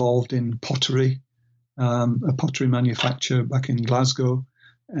was involved in pottery, a pottery manufacture back in Glasgow,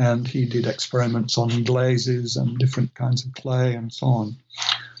 and he did experiments on glazes and different kinds of clay and so on.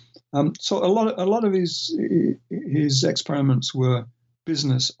 So a lot of his experiments were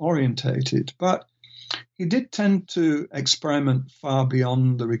business orientated, but he did tend to experiment far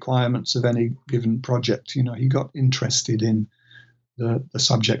beyond the requirements of any given project. He got interested in the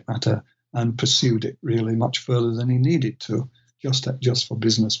subject matter and pursued it really much further than he needed to, just for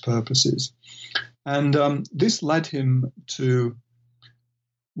business purposes. And this led him to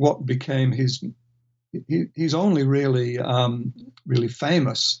what became his only really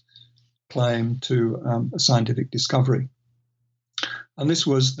famous claim to a scientific discovery. And this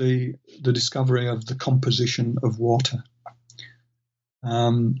was the discovery of the composition of water.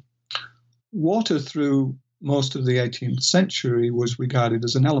 Water, through most of the 18th century, was regarded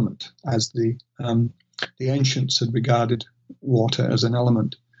as an element, as the ancients had regarded water as an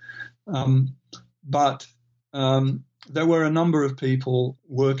element. But there were a number of people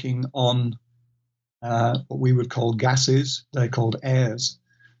working on what we would call gases. They're called airs.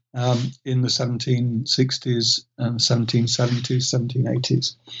 In the 1760s and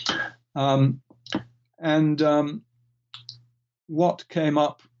 1770s, 1780s. Watt came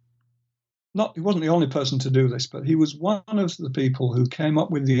up, he wasn't the only person to do this, but he was one of the people who came up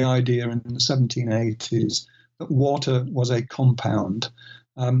with the idea in the 1780s that water was a compound.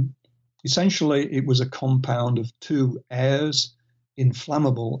 Essentially, it was a compound of two airs,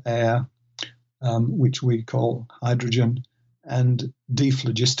 inflammable air, which we call hydrogen, and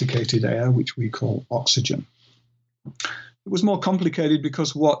dephlogisticated air, which we call oxygen. It was more complicated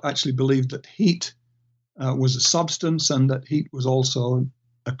because Watt actually believed that heat was a substance, and that heat was also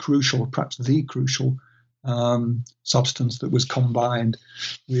a crucial, perhaps the crucial substance that was combined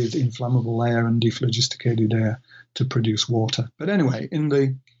with inflammable air and dephlogisticated air to produce water. But anyway, in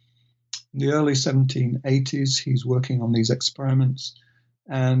the early 1780s, he's working on these experiments,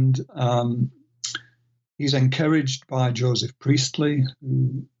 and he's encouraged by Joseph Priestley,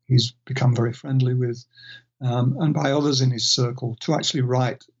 who he's become very friendly with, and by others in his circle, to actually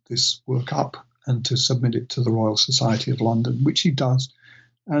write this work up and to submit it to the Royal Society of London, which he does.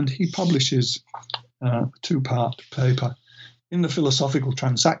 And he publishes a two-part paper in the Philosophical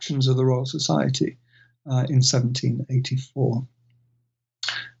Transactions of the Royal Society in 1784.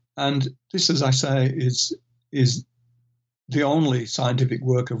 And this, as I say, is the only scientific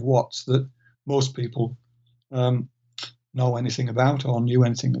work of Watts that most people know anything about or knew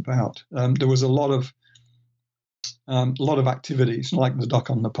anything about. There was a lot of activities, like the duck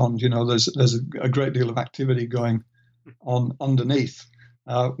on the pond. You know, there's a great deal of activity going on underneath.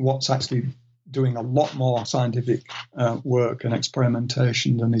 Watts actually doing a lot more scientific work and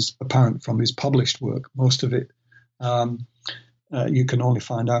experimentation than is apparent from his published work. Most of it, you can only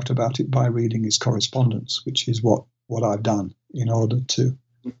find out about it by reading his correspondence, which is what I've done in order to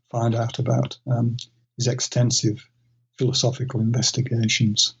find out about his extensive philosophical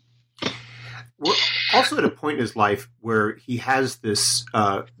investigations. We're also at a point in his life where he has this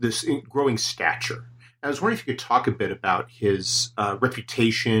growing stature. I was wondering if you could talk a bit about his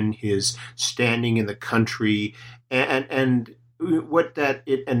reputation, his standing in the country, and what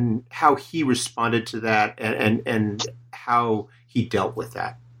and how he responded to that, and how he dealt with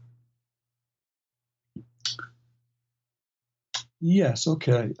that. Yes.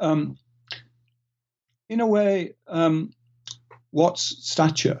 Okay. In a way, Watts'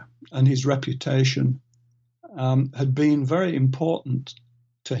 stature and his reputation had been very important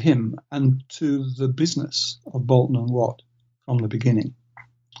to him and to the business of Boulton and Watt from the beginning.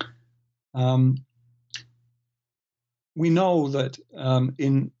 We know that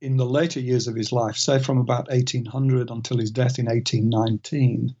in the later years of his life, say from about 1800 until his death in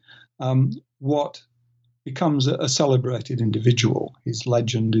 1819, Watt becomes a celebrated individual. His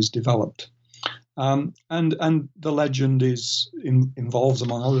legend is developed. And the legend involves,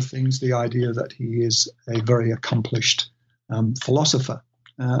 among other things, the idea that he is a very accomplished philosopher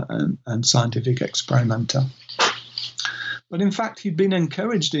and scientific experimenter. But in fact, he'd been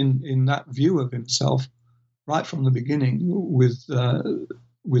encouraged in that view of himself right from the beginning with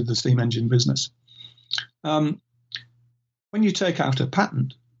the steam engine business. When you take out a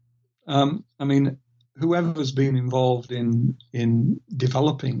patent, whoever's been involved in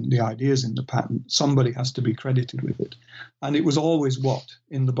developing the ideas in the patent, somebody has to be credited with it. And it was always Watt.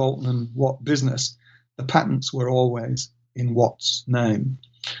 In the Boulton and Watt business, the patents were always in Watt's name.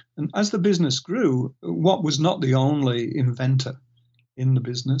 And as the business grew, Watt was not the only inventor in the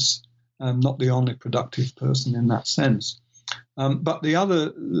business, not the only productive person in that sense. But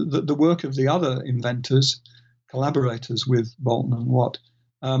the work of the other inventors, collaborators with Boulton and Watt,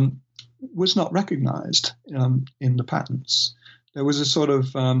 was not recognized in the patents. There was a sort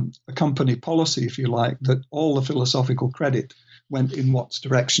of a company policy, if you like, that all the philosophical credit went in Watt's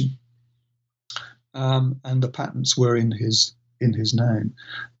direction, and the patents were in his name.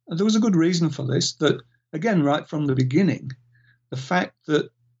 And there was a good reason for this, that, again, right from the beginning, the fact that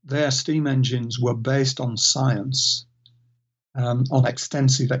their steam engines were based on science, on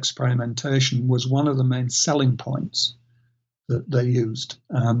extensive experimentation, was one of the main selling points that they used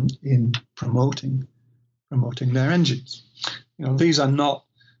in promoting their engines. You know, these are not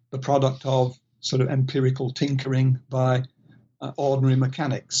the product of sort of empirical tinkering by ordinary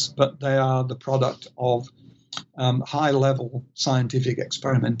mechanics, but they are the product of high-level scientific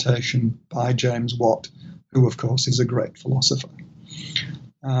experimentation by James Watt, who, of course, is a great philosopher.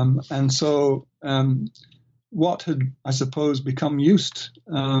 And so Watt had, I suppose, become used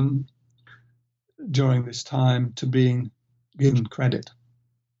during this time to being given credit.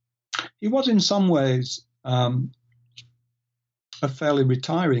 He was in some ways a fairly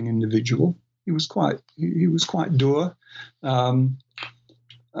retiring individual. He was quite dour,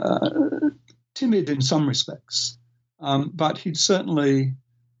 timid in some respects, but he'd certainly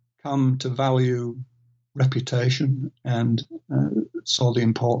come to value reputation and saw the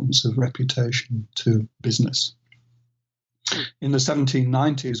importance of reputation to business. In the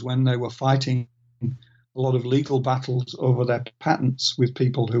 1790s, when they were fighting a lot of legal battles over their patents with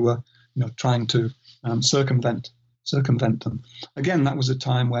people who were, trying to circumvent them. Again, that was a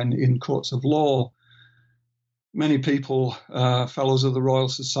time when in courts of law, many people, fellows of the Royal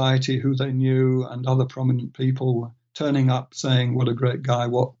Society who they knew and other prominent people were turning up saying what a great guy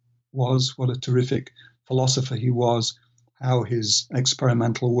Watt was, what a terrific philosopher he was, how his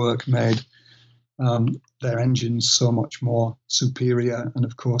experimental work made their engines so much more superior. And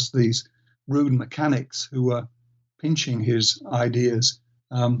of course, these rude mechanics who were pinching his ideas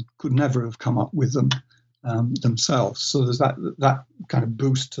could never have come up with them themselves. So there's that kind of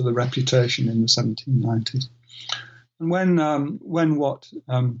boost to the reputation in the 1790s. And when Watt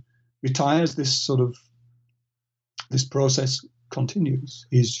retires, this process continues.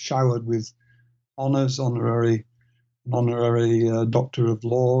 He's showered with honours, honorary Doctor of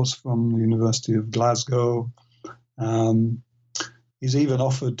Laws from the University of Glasgow, he's even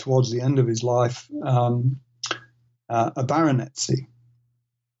offered towards the end of his life a baronetcy.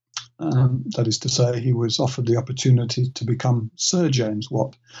 That is to say, he was offered the opportunity to become Sir James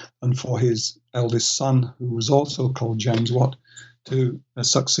Watt, and for his eldest son, who was also called James Watt, to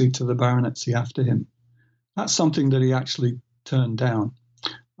succeed to the baronetcy after him. That's something that he actually turned down.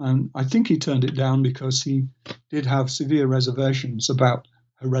 And I think he turned it down because he did have severe reservations about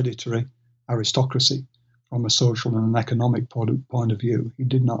hereditary aristocracy from a social and an economic point of view.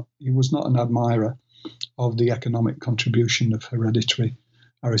 He was not an admirer of the economic contribution of hereditary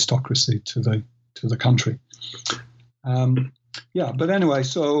aristocracy to the country. But anyway,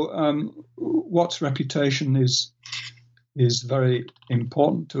 so Watt's reputation is very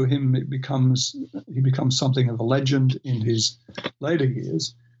important to him. He becomes something of a legend in his later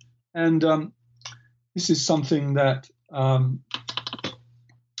years, and this is something that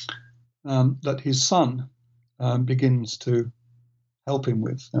that his son begins to help him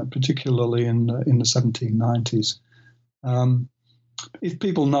with, particularly in the 1790s. If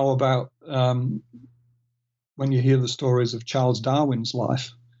people know about, when you hear the stories of Charles Darwin's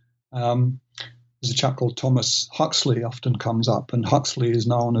life, there's a chap called Thomas Huxley often comes up, and Huxley is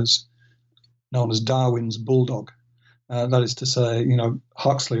known as Darwin's bulldog. That is to say,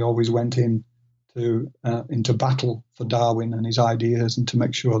 Huxley always went into battle for Darwin and his ideas, and to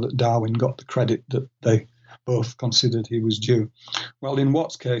make sure that Darwin got the credit that they both considered he was due. Well, in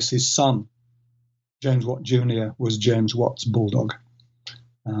Watt's case, his son, James Watt Jr., was James Watt's bulldog.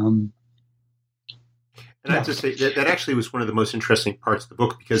 And I have to say that actually was one of the most interesting parts of the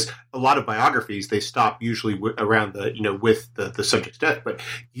book, because a lot of biographies, they stop usually around with the subject's death, but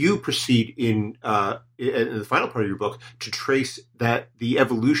you proceed in the final part of your book to trace the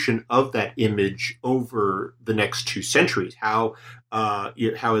evolution of that image over the next 2 centuries, how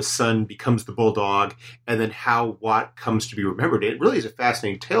his son becomes the bulldog, and then how Watt comes to be remembered. It really is a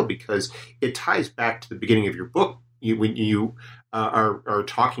fascinating tale because it ties back to the beginning of your book when you are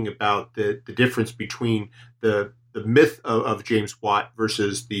talking about the difference between the myth of James Watt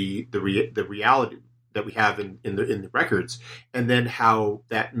versus the reality that we have in the records, and then how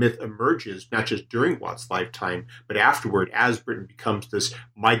that myth emerges not just during Watt's lifetime, but afterward, as Britain becomes this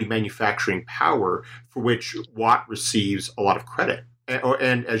mighty manufacturing power for which Watt receives a lot of credit,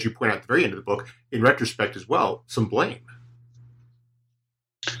 and as you point out at the very end of the book, in retrospect as well, some blame.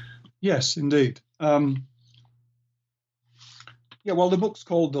 Yes, indeed. The book's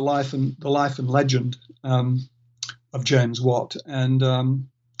called The Life and Legend of James Watt, and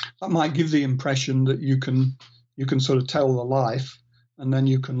that might give the impression that you can sort of tell the life, and then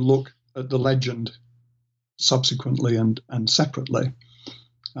you can look at the legend subsequently and separately.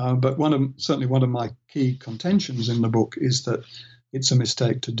 But certainly one of my key contentions in the book is that it's a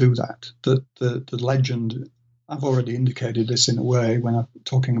mistake to do that. That the legend, I've already indicated this in a way when I'm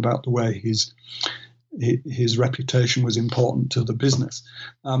talking about the way his reputation was important to the business.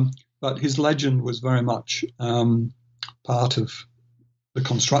 But his legend was very much part of the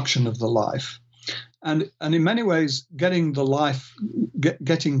construction of the life. And in many ways, getting to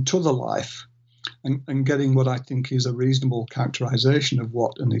the life and getting what I think is a reasonable characterization of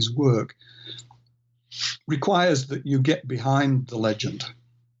Watt and his work requires that you get behind the legend.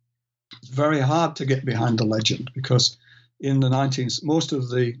 It's very hard to get behind the legend because in the 19th, most of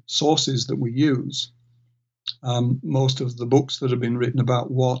the sources that we use, most of the books that have been written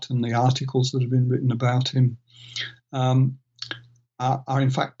about Watt and the articles that have been written about him are in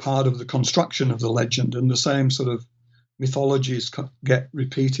fact part of the construction of the legend, and the same sort of mythologies get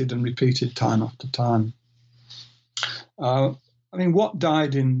repeated and repeated time after time. Watt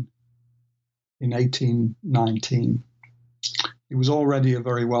died in 1819. He was already a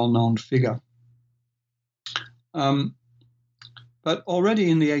very well-known figure. But already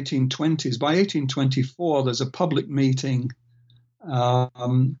in the 1820s, by 1824, there's a public meeting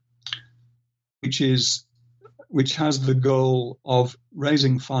which has the goal of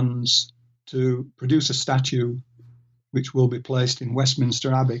raising funds to produce a statue which will be placed in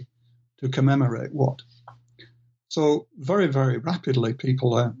Westminster Abbey to commemorate Watt. So very, very rapidly,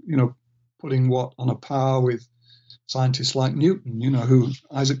 people are, putting Watt on a par with scientists like Newton,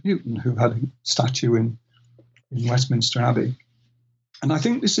 Isaac Newton, who had a statue in Westminster Abbey. And I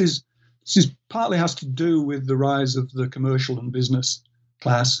think this is partly has to do with the rise of the commercial and business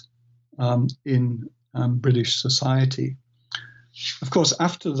class in British society. Of course,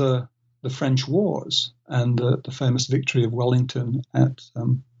 after the French wars and the famous victory of Wellington at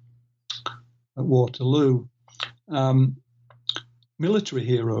Waterloo, military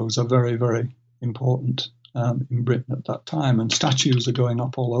heroes are very, very important in Britain at that time, and statues are going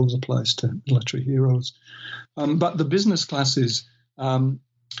up all over the place to military heroes. But the business classes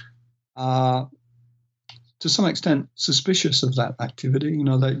are to some extent suspicious of that activity. You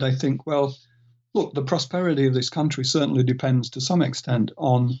know, they think, well, look, the prosperity of this country certainly depends to some extent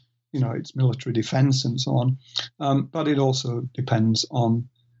on, you know, its military defense and so on, but it also depends on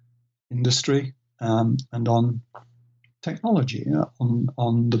industry and on technology,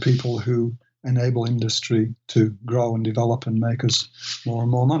 on the people who enable industry to grow and develop and make us more and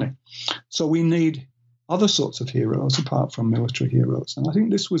more money. So we need other sorts of heroes apart from military heroes. And I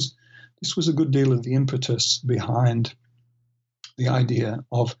think this was a good deal of the impetus behind the idea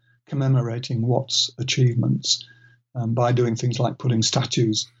of commemorating Watt's achievements by doing things like putting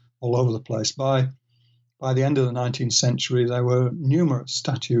statues all over the place. By the end of the 19th century, there were numerous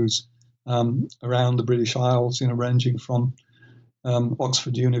statues around the British Isles, you know, ranging from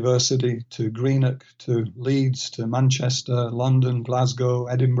Oxford University to Greenock to Leeds to Manchester, London, Glasgow,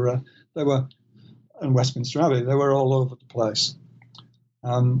 Edinburgh. And Westminster Abbey. They were all over the place.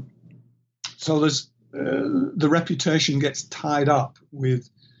 So there's the reputation gets tied up with,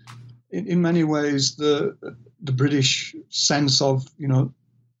 in many ways, the British sense of, you know,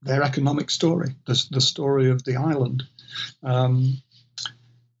 their economic story, the story of the island.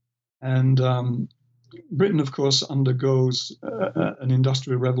 Britain, of course, undergoes an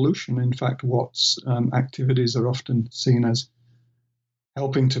industrial revolution. In fact, Watt's activities are often seen as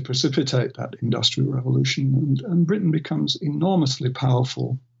helping to precipitate that industrial revolution. And Britain becomes enormously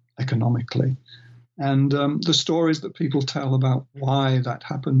powerful economically. And the stories that people tell about why that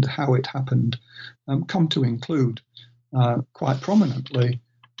happened, how it happened, come to include quite prominently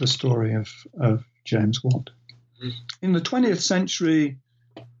the story of James Watt. In the 20th century,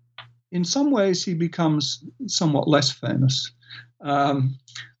 in some ways, he becomes somewhat less famous, or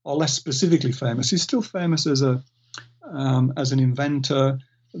less specifically famous. He's still famous as an inventor.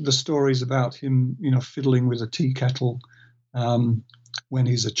 The stories about him, you know, fiddling with a tea kettle when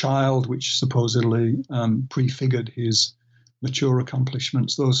he's a child, which supposedly prefigured his mature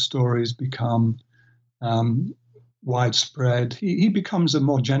accomplishments. Those stories become widespread. He becomes a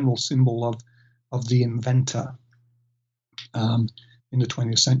more general symbol of the inventor in the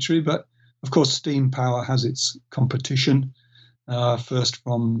 20th century. But of course, steam power has its competition, first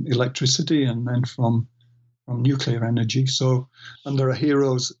from electricity and then from nuclear energy. And there are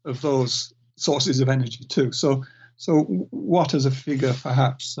heroes of those sources of energy too. So Watt as a figure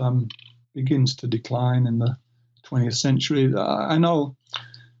perhaps begins to decline in the 20th century. I know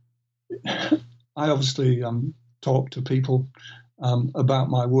I obviously talk to people about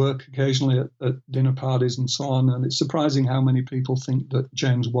my work occasionally at dinner parties and so on, and it's surprising how many people think that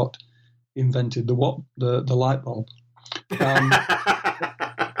James Watt invented the light bulb.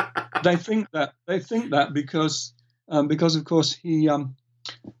 They think that because of course he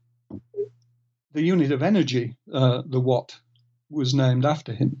the unit of energy, the watt, was named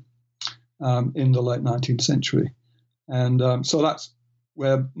after him in the late 19th century, and so that's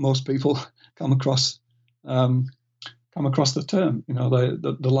where most people come across the term. You know,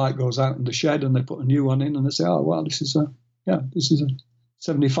 the light goes out in the shed and they put a new one in and they say, oh well, this is a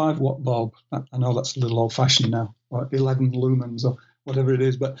 75 watt bulb. I know that's a little old fashioned now, or 11 lumens or whatever it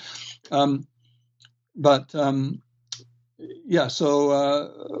is, but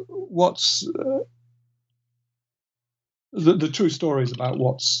Watt's the true stories about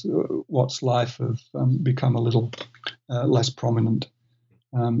Watt's life have become a little less prominent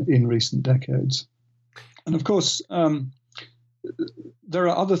in recent decades, and of course there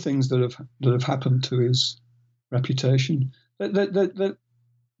are other things that have happened to his reputation.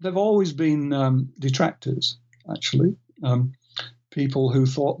 There've always been detractors, actually. People who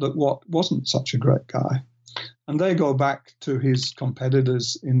thought that Watt wasn't such a great guy. And they go back to his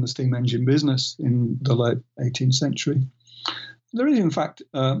competitors in the steam engine business in the late 18th century. There is, in fact,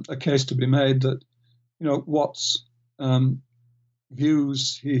 a case to be made that, you know, Watt's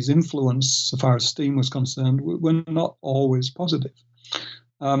views, his influence, so far as steam was concerned, were not always positive.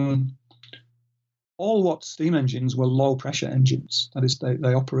 All Watt's steam engines were low-pressure engines. That is,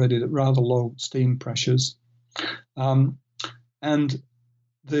 they operated at rather low steam pressures. And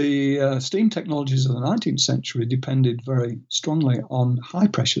the steam technologies of the 19th century depended very strongly on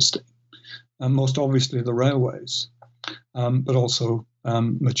high-pressure steam, and most obviously the railways, but also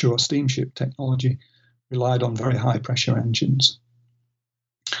mature steamship technology relied on very high-pressure engines.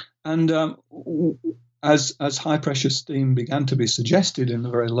 And as high-pressure steam began to be suggested in the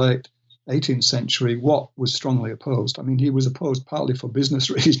very late 18th century, Watt was strongly opposed. I mean, he was opposed partly for business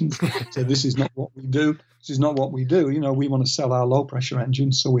reasons. So this is not what we do. This is not what we do. You know, we want to sell our low-pressure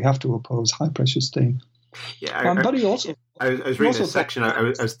engines, so we have to oppose high-pressure steam. Yeah, but he also... I was reading this section. I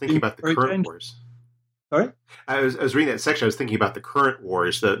was thinking about the current wars. Sorry? I was reading that section. I was thinking about the current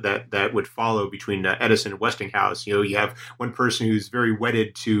wars that would follow between Edison and Westinghouse. You have one person who's very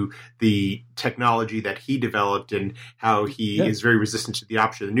wedded to the technology that he developed and how he is very resistant to the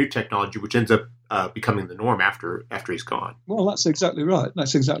adoption of the new technology, which ends up becoming the norm after he's gone. Well, that's exactly right.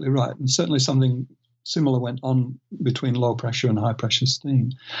 That's exactly right. And certainly something similar went on between low pressure and high pressure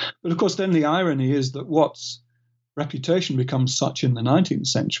steam. But of course, then the irony is that Watt's reputation becomes such in the 19th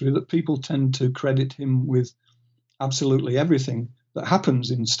century that people tend to credit him with absolutely everything that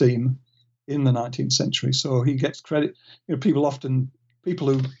happens in steam in the 19th century. So he gets credit. People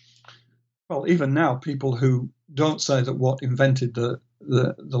who don't say that Watt invented the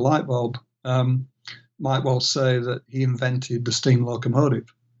light bulb might well say that he invented the steam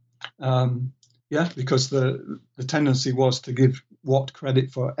locomotive. Because the tendency was to give Watt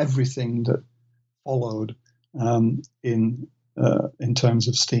credit for everything that followed in terms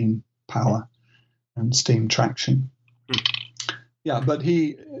of steam power and steam traction. But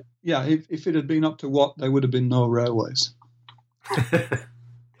if it had been up to Watt, there would have been no railways.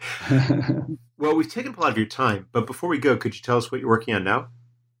 Well, we've taken up a lot of your time, but before we go, could you tell us what you're working on now?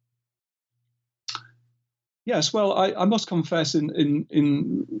 Yes, well, I must confess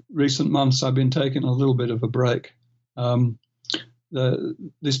in recent months I've been taking a little bit of a break.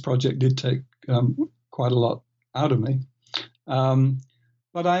 This project did take quite a lot out of me.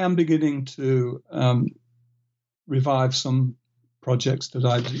 But I am beginning to revive some projects that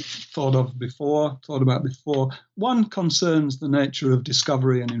I'd thought about before. One concerns the nature of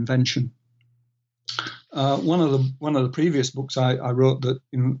discovery and invention. One of the previous books I wrote that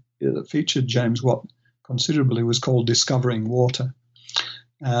featured James Watt considerably was called Discovering Water,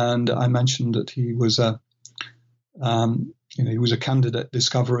 and I mentioned that he was a candidate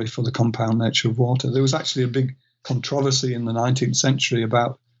discovery for the compound nature of water. There was actually a big controversy in the 19th century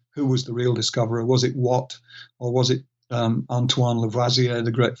about who was the real discoverer. Was it Watt, or was it Antoine Lavoisier,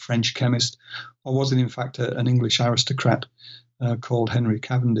 the great French chemist, or was it in fact an English aristocrat called Henry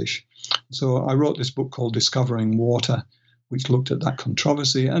Cavendish? So I wrote this book called Discovering Water, which looked at that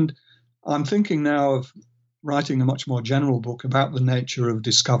controversy. And I'm thinking now of writing a much more general book about the nature of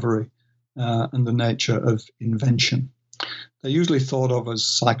discovery and the nature of invention. They're usually thought of as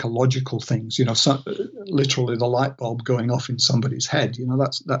psychological things, literally the light bulb going off in somebody's head.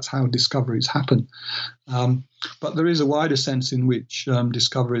 That's how discoveries happen. But there is a wider sense in which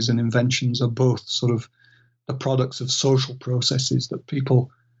discoveries and inventions are both sort of the products of social processes, that people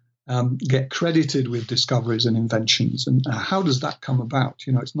get credited with discoveries and inventions. And how does that come about?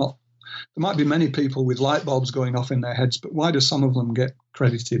 It's not. There might be many people with light bulbs going off in their heads, but why do some of them get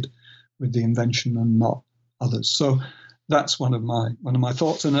credited with the invention and not others? So that's one of my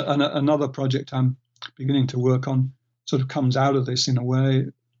thoughts. And another project I'm beginning to work on sort of comes out of this in a way.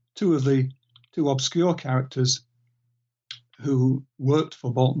 Two obscure characters who worked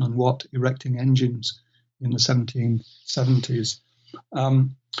for Boulton and Watt erecting engines in the 1770s,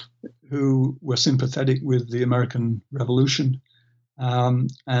 who were sympathetic with the American Revolution,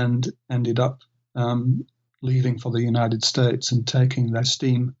 and ended up leaving for the United States and taking their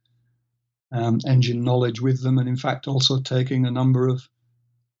steam engine knowledge with them, and in fact also taking a number of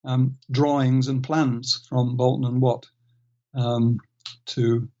drawings and plans from Boulton and Watt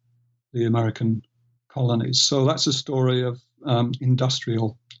to the American colonies. So that's a story of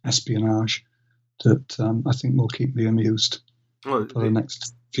industrial espionage that I think will keep me amused for the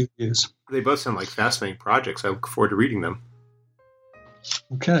next few years. They both sound like fascinating projects. I look forward to reading them.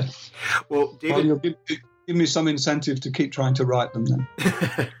 Okay. Well, David, you'll give me some incentive to keep trying to write them then.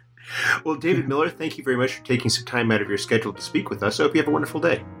 Well, David Miller, thank you very much for taking some time out of your schedule to speak with us. I hope you have a wonderful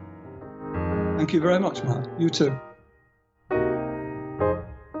day. Thank you very much, Mark. You too.